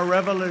won a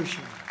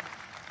revolution,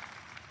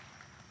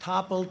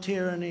 toppled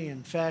tyranny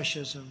and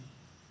fascism,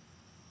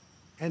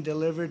 and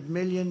delivered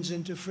millions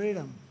into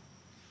freedom.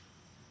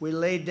 We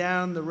laid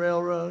down the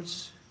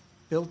railroads,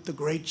 built the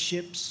great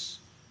ships,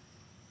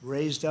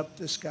 raised up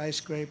the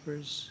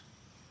skyscrapers,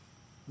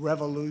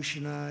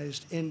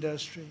 revolutionized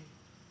industry,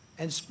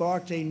 and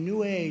sparked a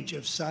new age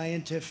of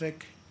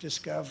scientific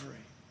discovery.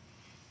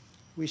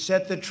 We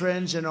set the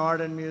trends in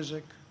art and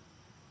music,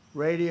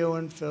 radio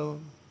and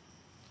film,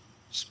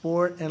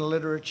 sport and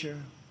literature,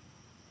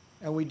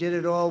 and we did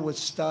it all with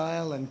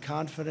style and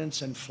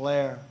confidence and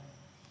flair,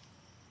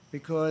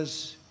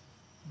 because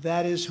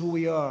that is who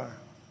we are.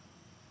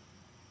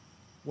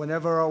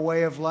 Whenever our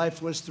way of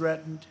life was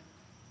threatened,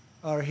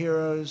 our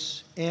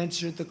heroes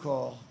answered the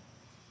call.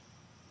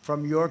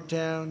 From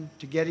Yorktown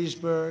to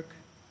Gettysburg,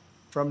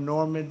 from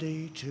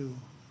Normandy to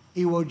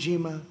Iwo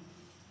Jima,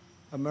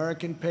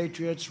 American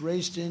patriots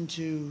raced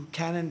into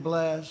cannon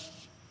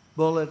blasts,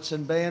 bullets,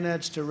 and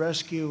bayonets to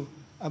rescue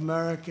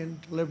American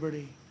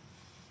liberty.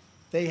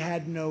 They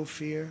had no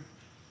fear,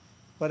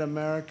 but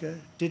America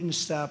didn't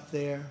stop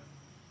there.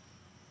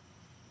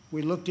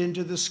 We looked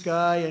into the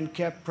sky and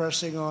kept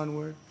pressing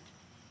onward.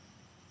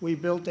 We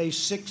built a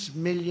 6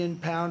 million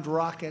pound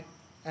rocket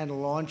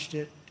and launched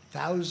it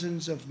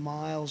thousands of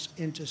miles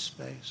into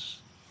space.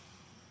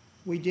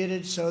 We did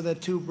it so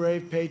that two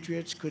brave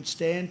patriots could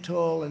stand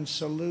tall and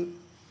salute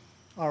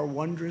our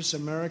wondrous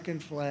American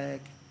flag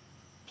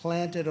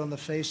planted on the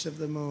face of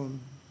the moon.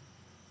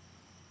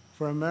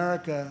 For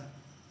America,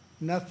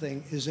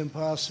 nothing is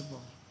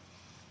impossible.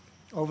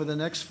 Over the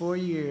next 4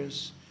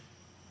 years,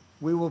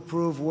 we will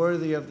prove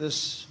worthy of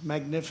this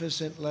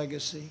magnificent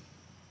legacy.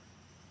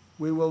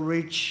 We will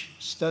reach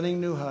stunning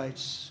new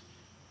heights,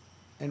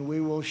 and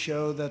we will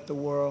show that the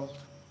world,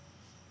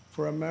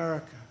 for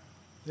America,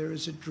 there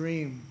is a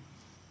dream,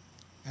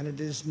 and it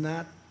is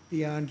not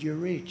beyond your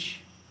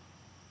reach.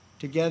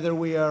 Together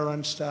we are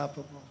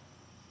unstoppable.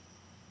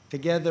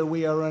 Together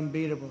we are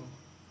unbeatable,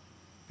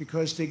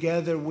 because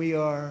together we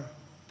are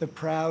the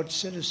proud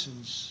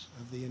citizens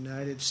of the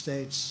United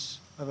States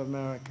of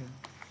America.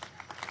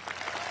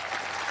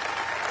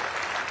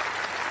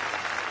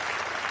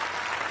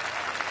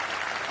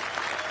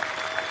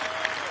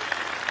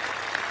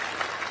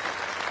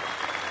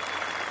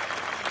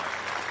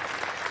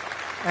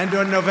 And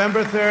on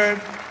November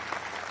 3rd,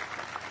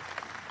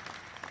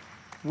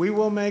 we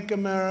will make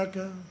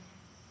America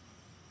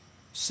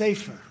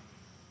safer.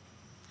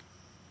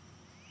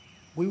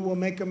 We will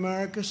make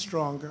America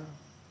stronger.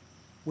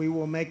 We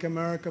will make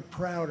America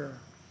prouder.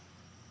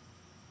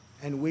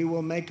 And we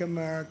will make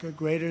America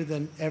greater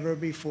than ever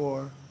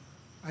before.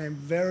 I am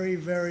very,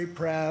 very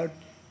proud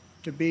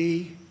to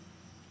be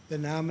the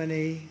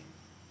nominee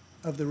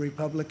of the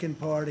Republican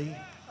Party.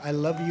 I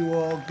love you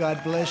all.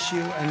 God bless you,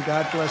 and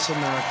God bless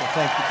America.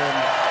 Thank you very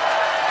much.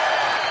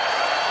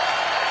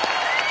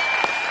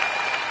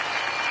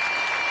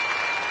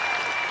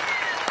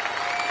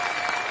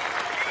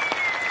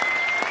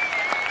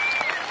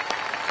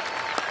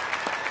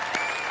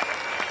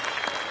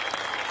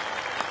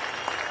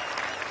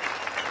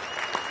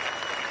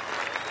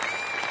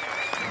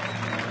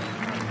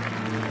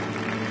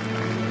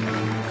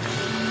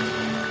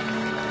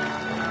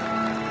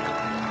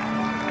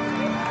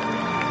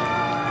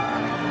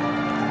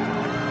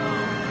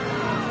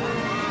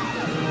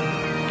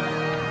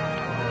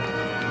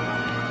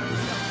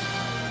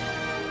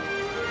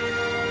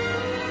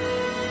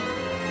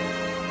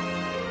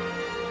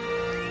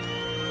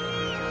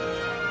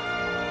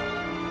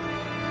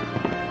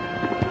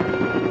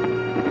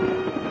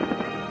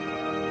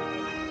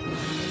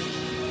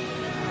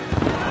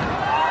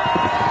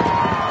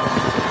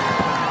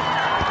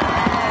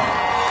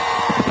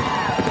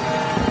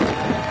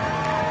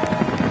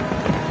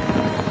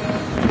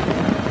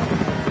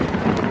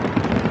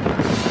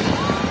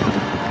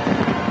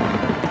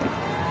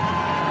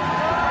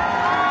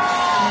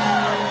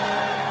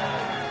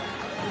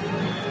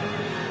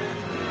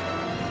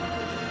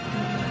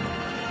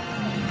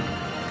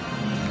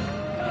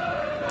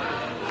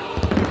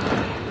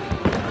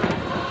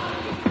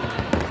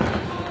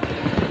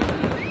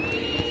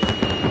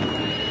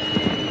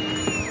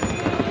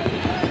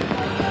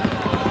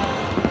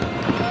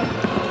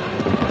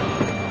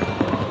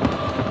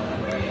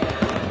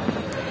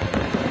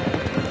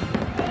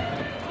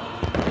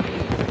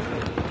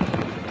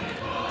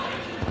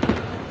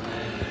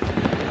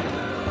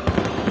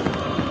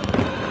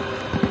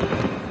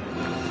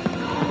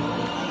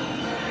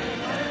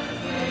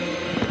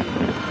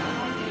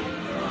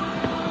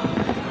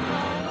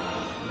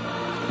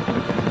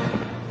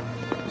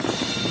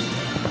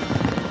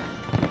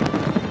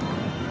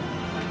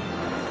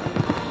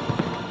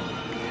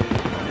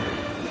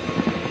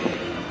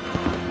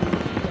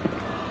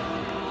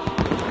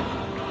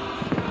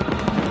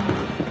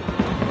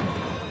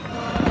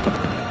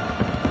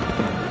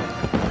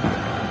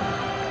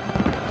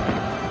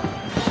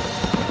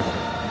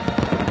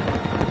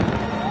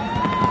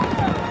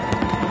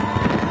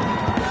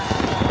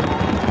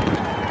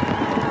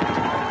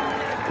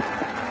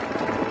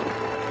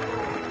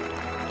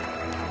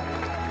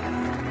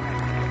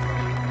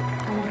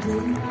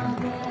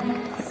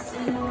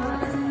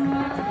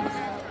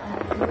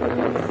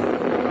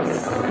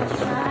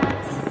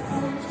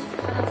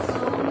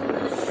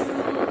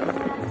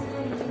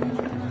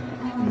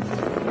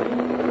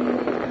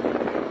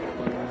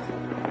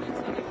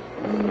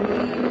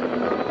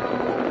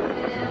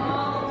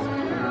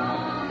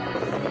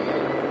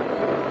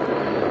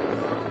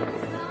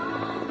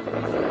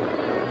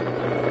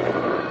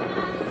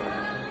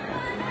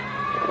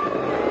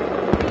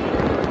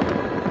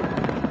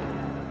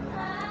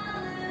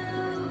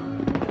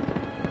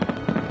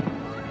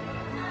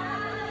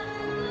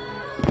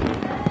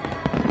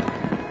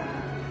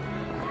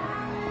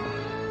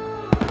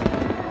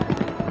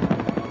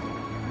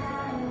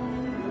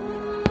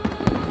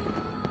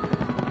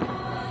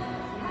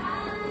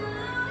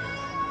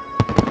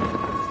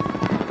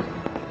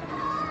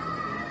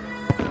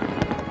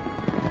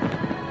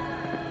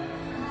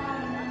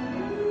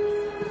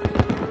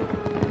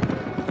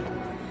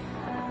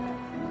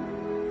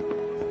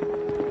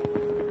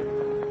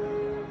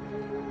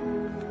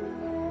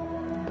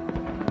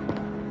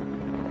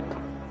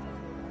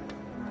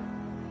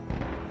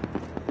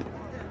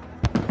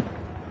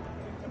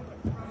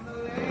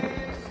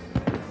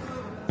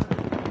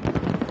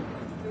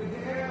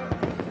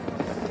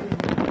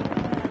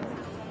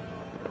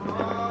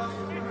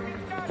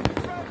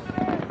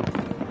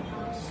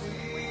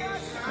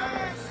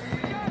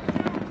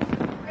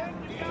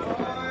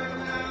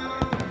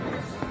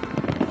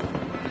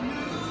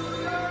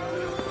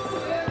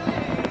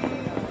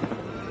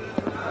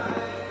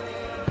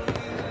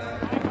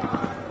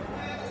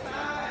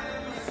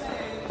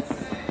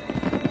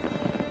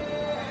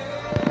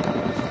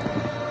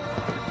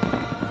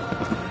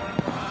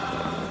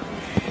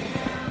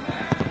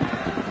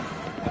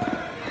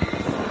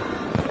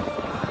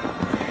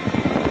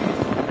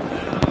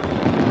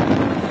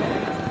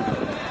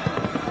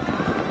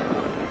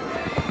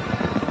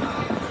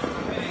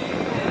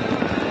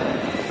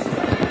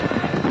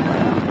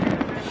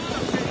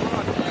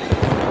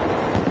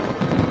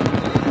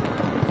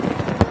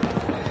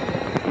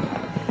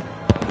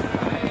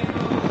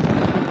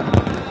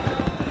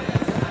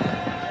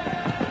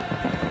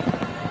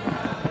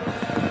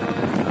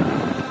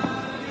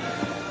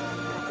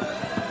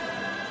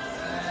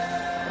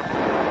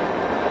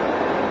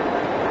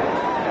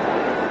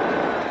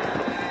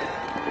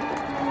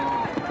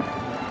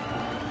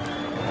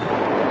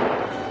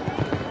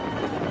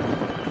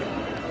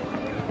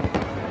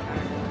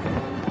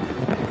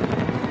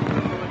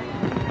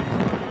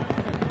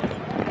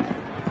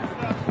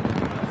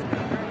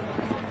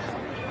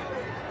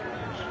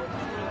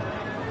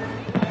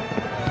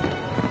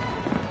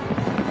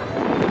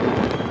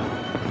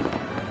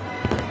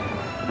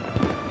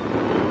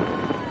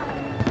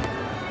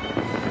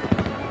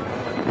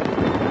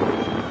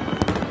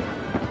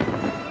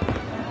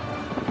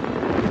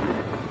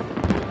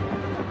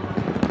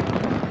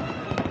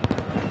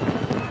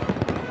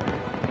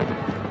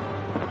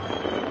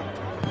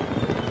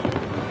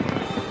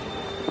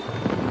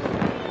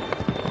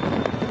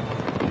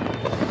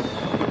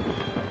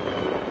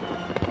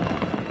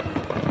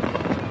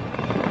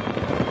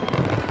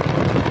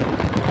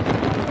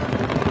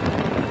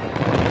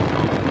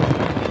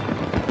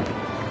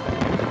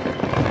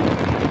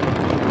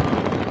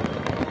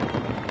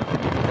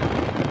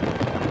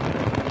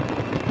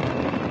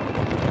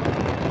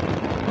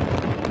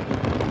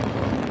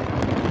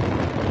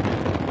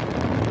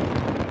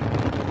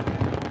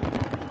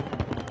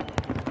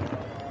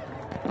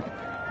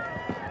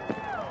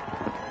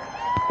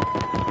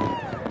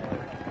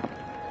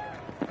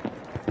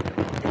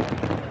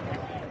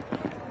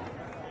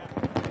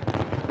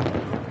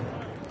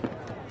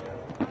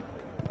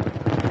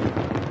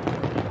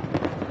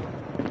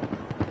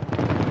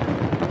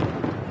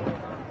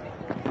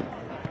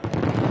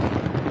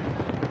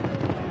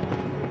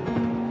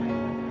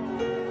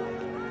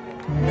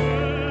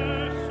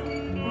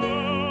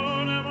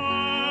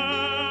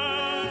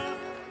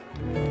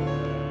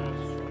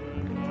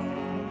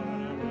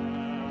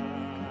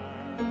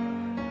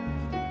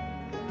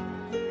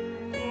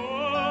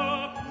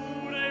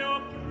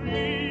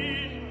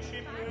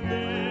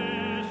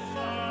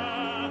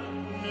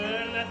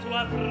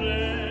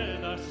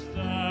 fredda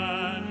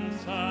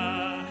stanza,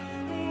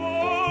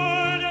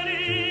 voglia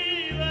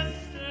di le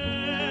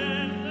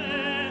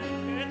stelle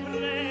che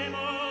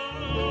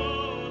tremano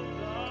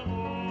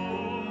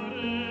d'amore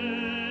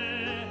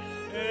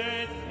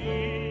e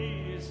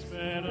di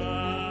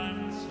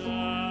speranza.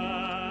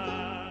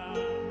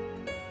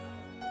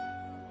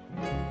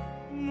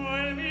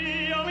 Ma il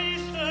mio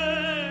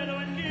mistero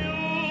è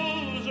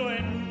chiuso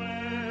in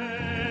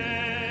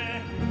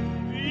me,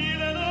 il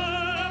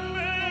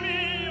nome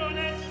mio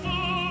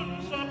nessun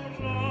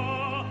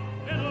saprà,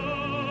 e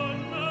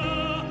donna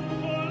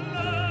con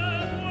la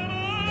tua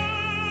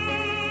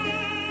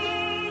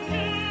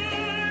voce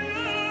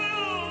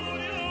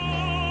l'odio,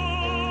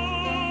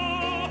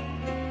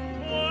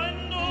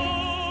 quando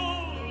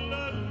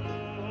la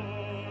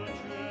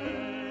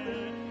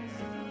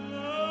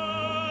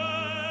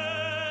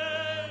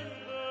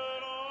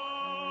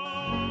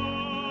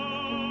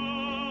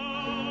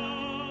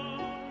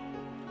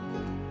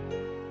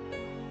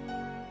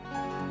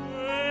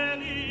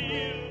ed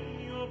il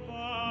mio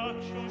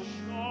bacio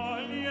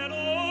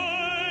scioglierò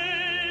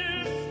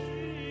il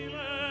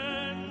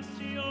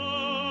silenzio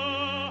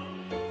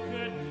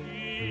che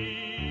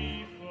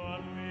ti fa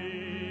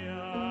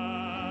mia.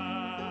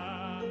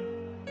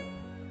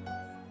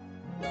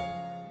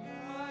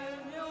 Il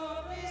mio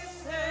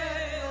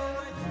mistero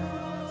è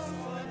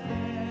chiuso in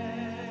me,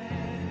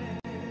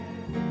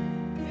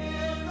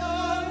 il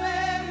nome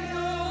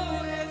mio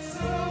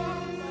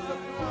nessun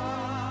saprà,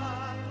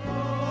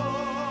 no,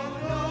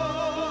 no.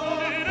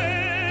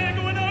 Le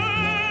guardate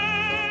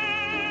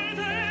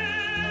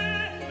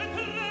e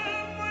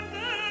tramontate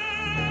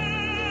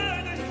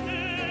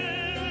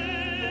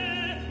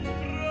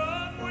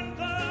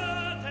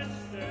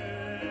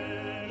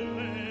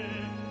stelle,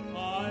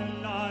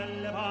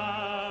 all'alba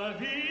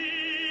vincerò,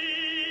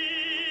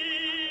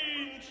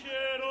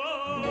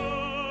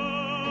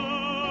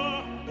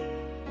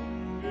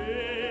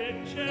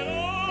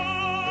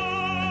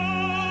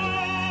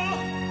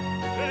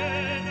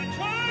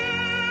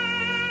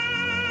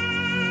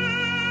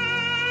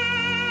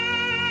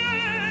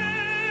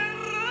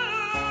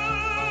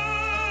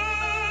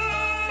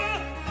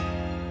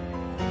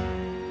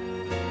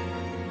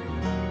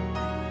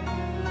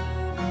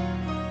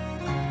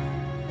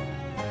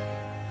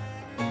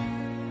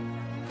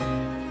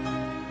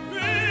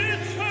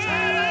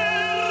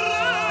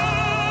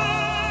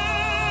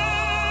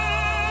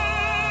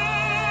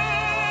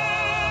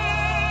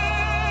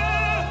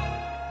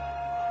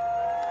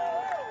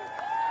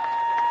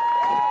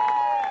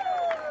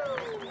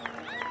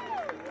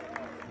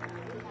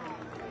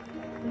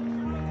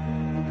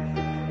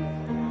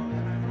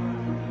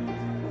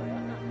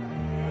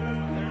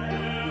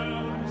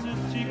 There's a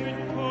secret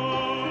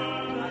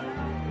chord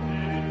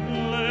in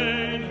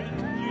played,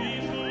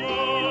 please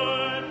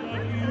Lord,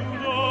 but you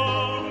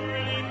don't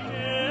really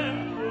care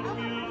for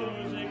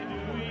music, do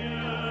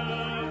ya?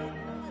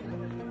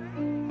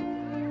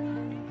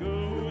 It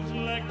goes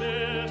like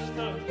this: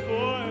 the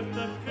fourth,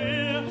 the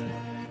fifth,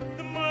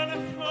 the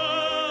minor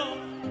fall,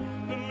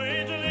 the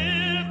major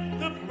lift,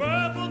 the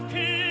baffled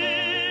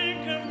king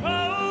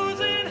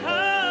composing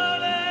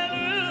hallelujah.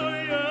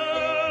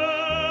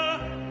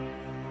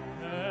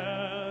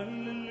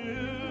 Hallelujah,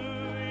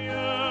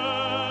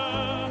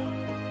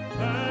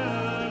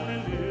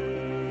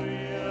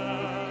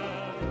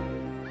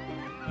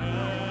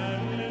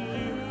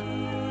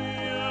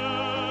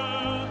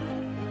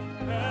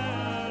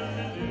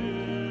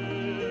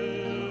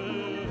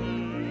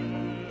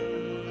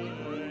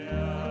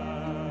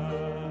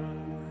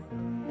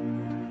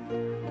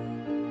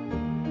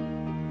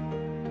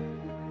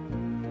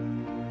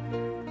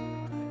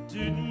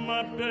 did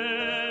my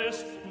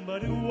best,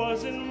 but it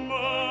wasn't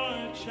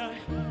much. I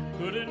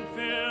couldn't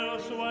feel,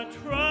 so I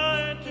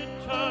tried to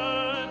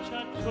touch.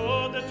 I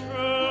told the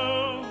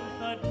truth,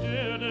 I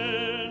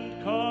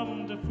didn't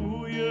come to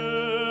fool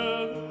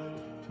you.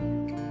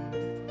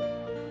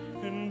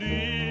 And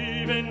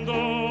even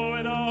though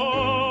it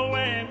all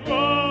went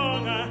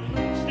wrong, I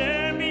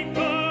stand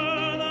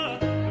before the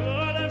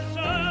Lord of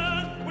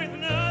Sun with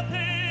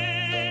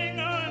nothing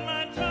on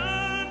my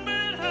tongue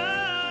but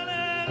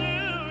hallelujah,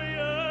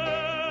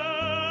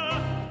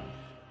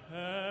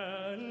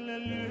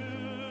 hallelujah,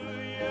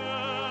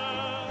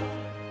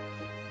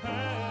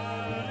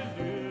 hallelujah.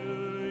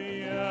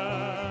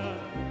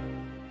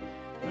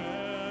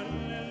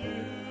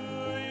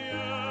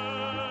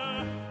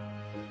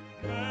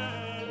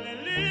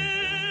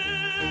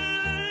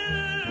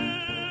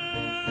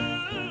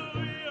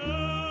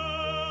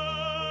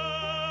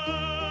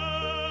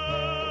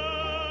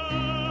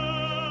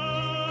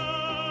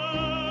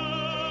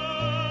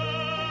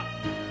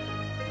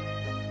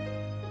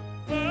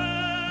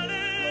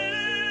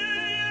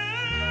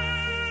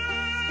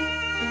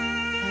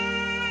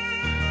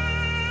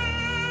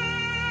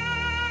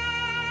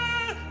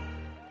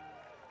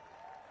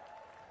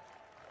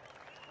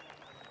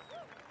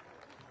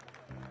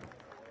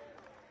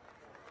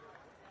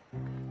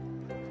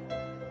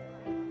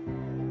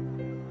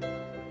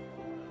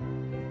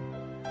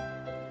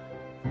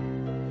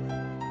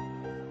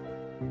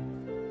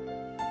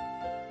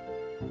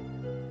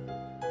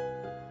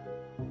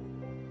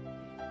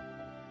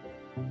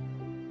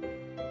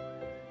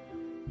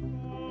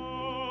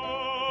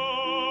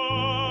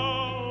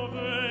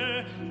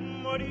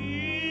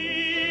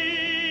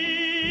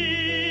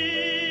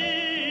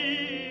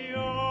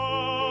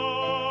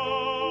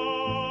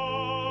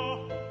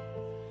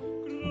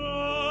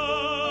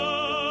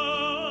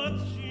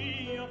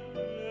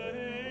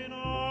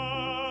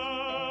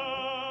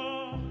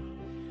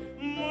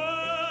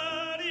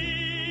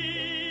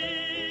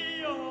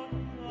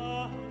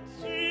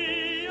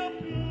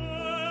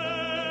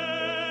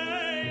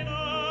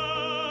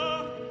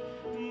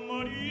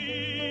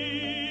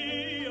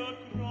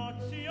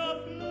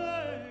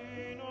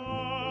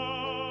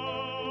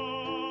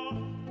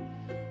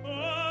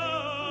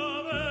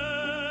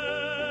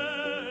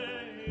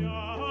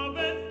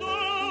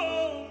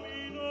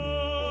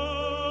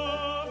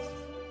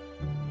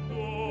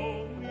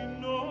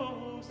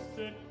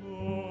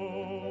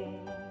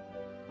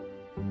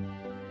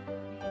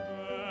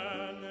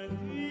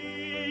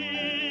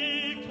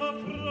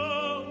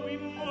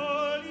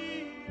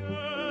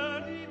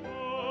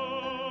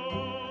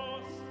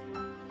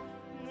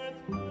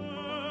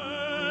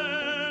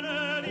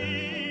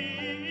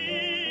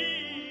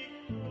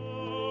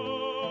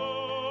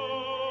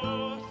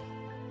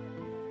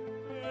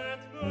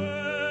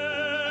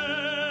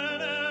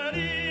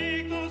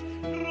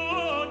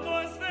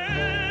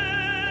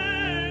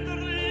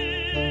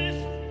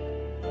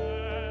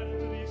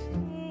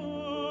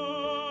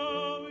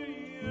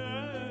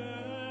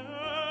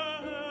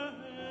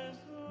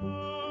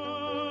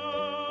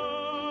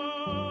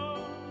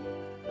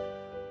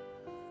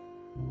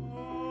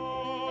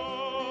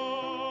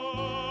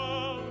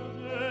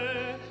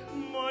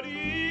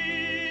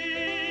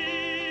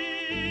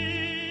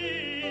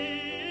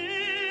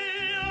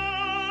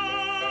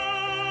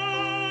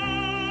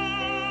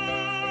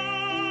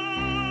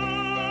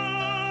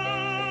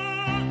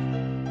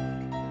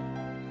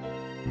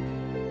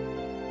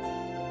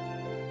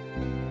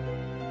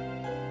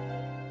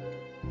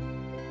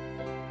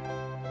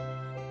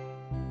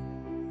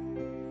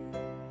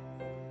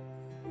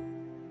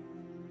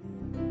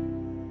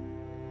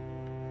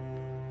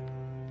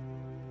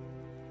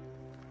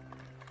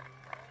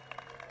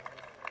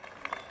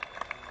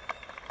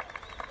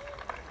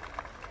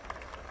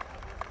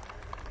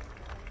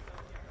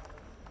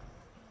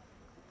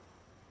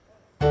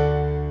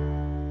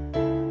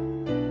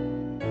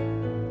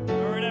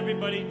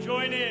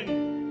 join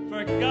in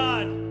for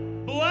God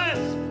Bless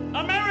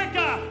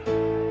America!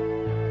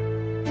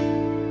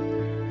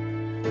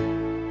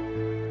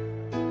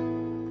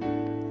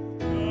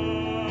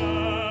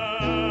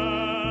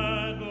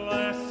 God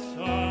bless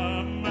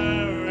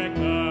America,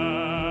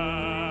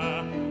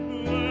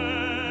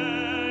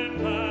 land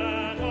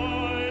that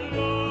I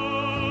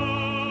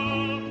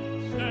love.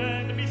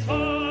 Stand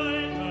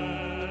beside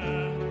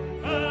her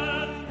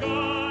and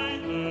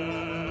guide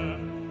her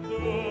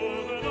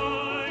through the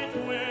night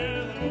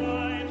with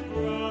light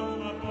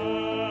from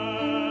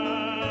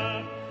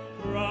above.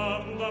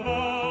 From the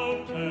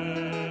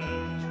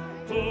mountains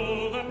to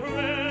the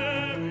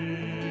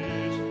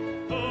prairies,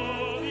 to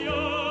the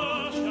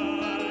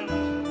oceans,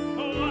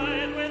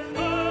 wide with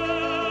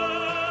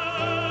love.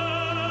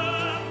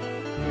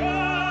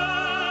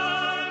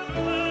 God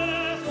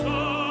bless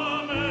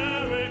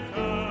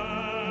America,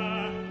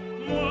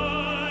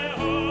 my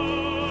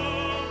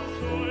home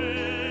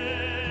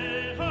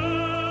sweet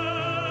home.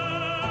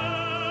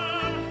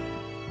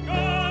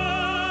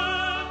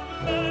 God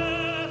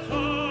bless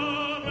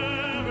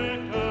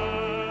America,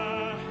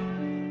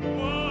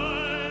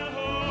 my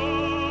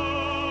home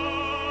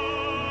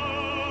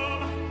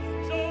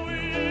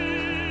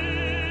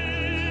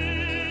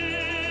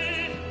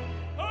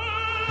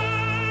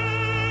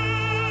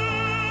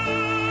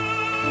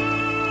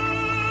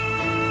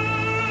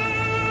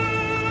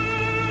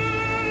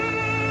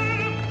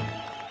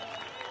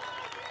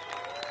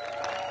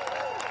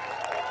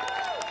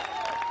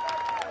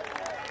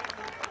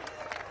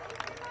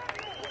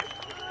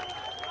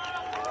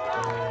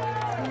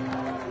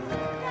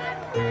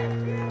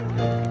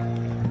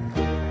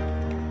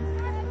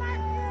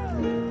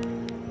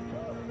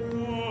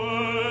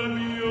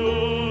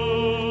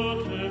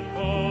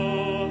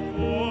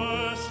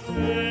for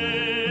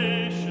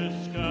spacious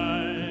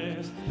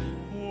skies,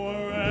 for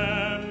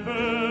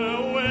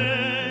amber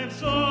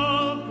waves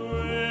of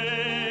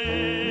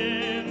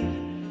grain,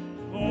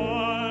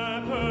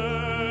 for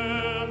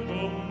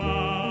purple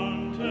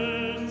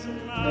mountains'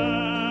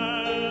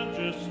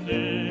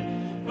 majesty,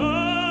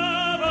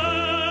 over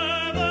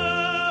the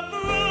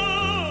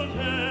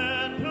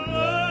fruited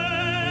plain.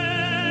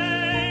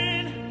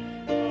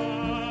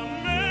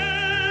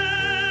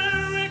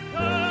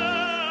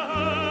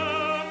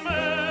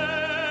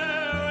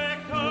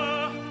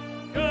 America,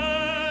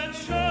 God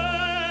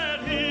shed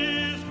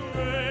His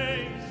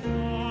grace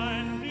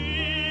on me.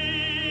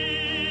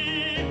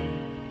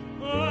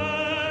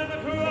 I'm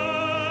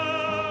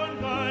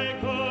crowned by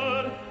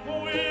God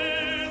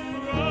with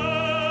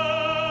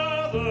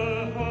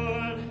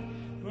brotherhood,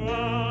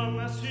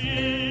 from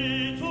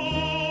sea to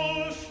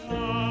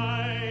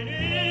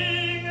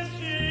shining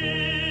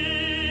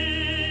sea.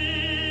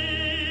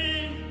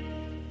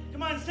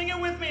 Come on, sing it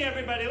with me,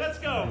 everybody. Let's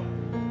go.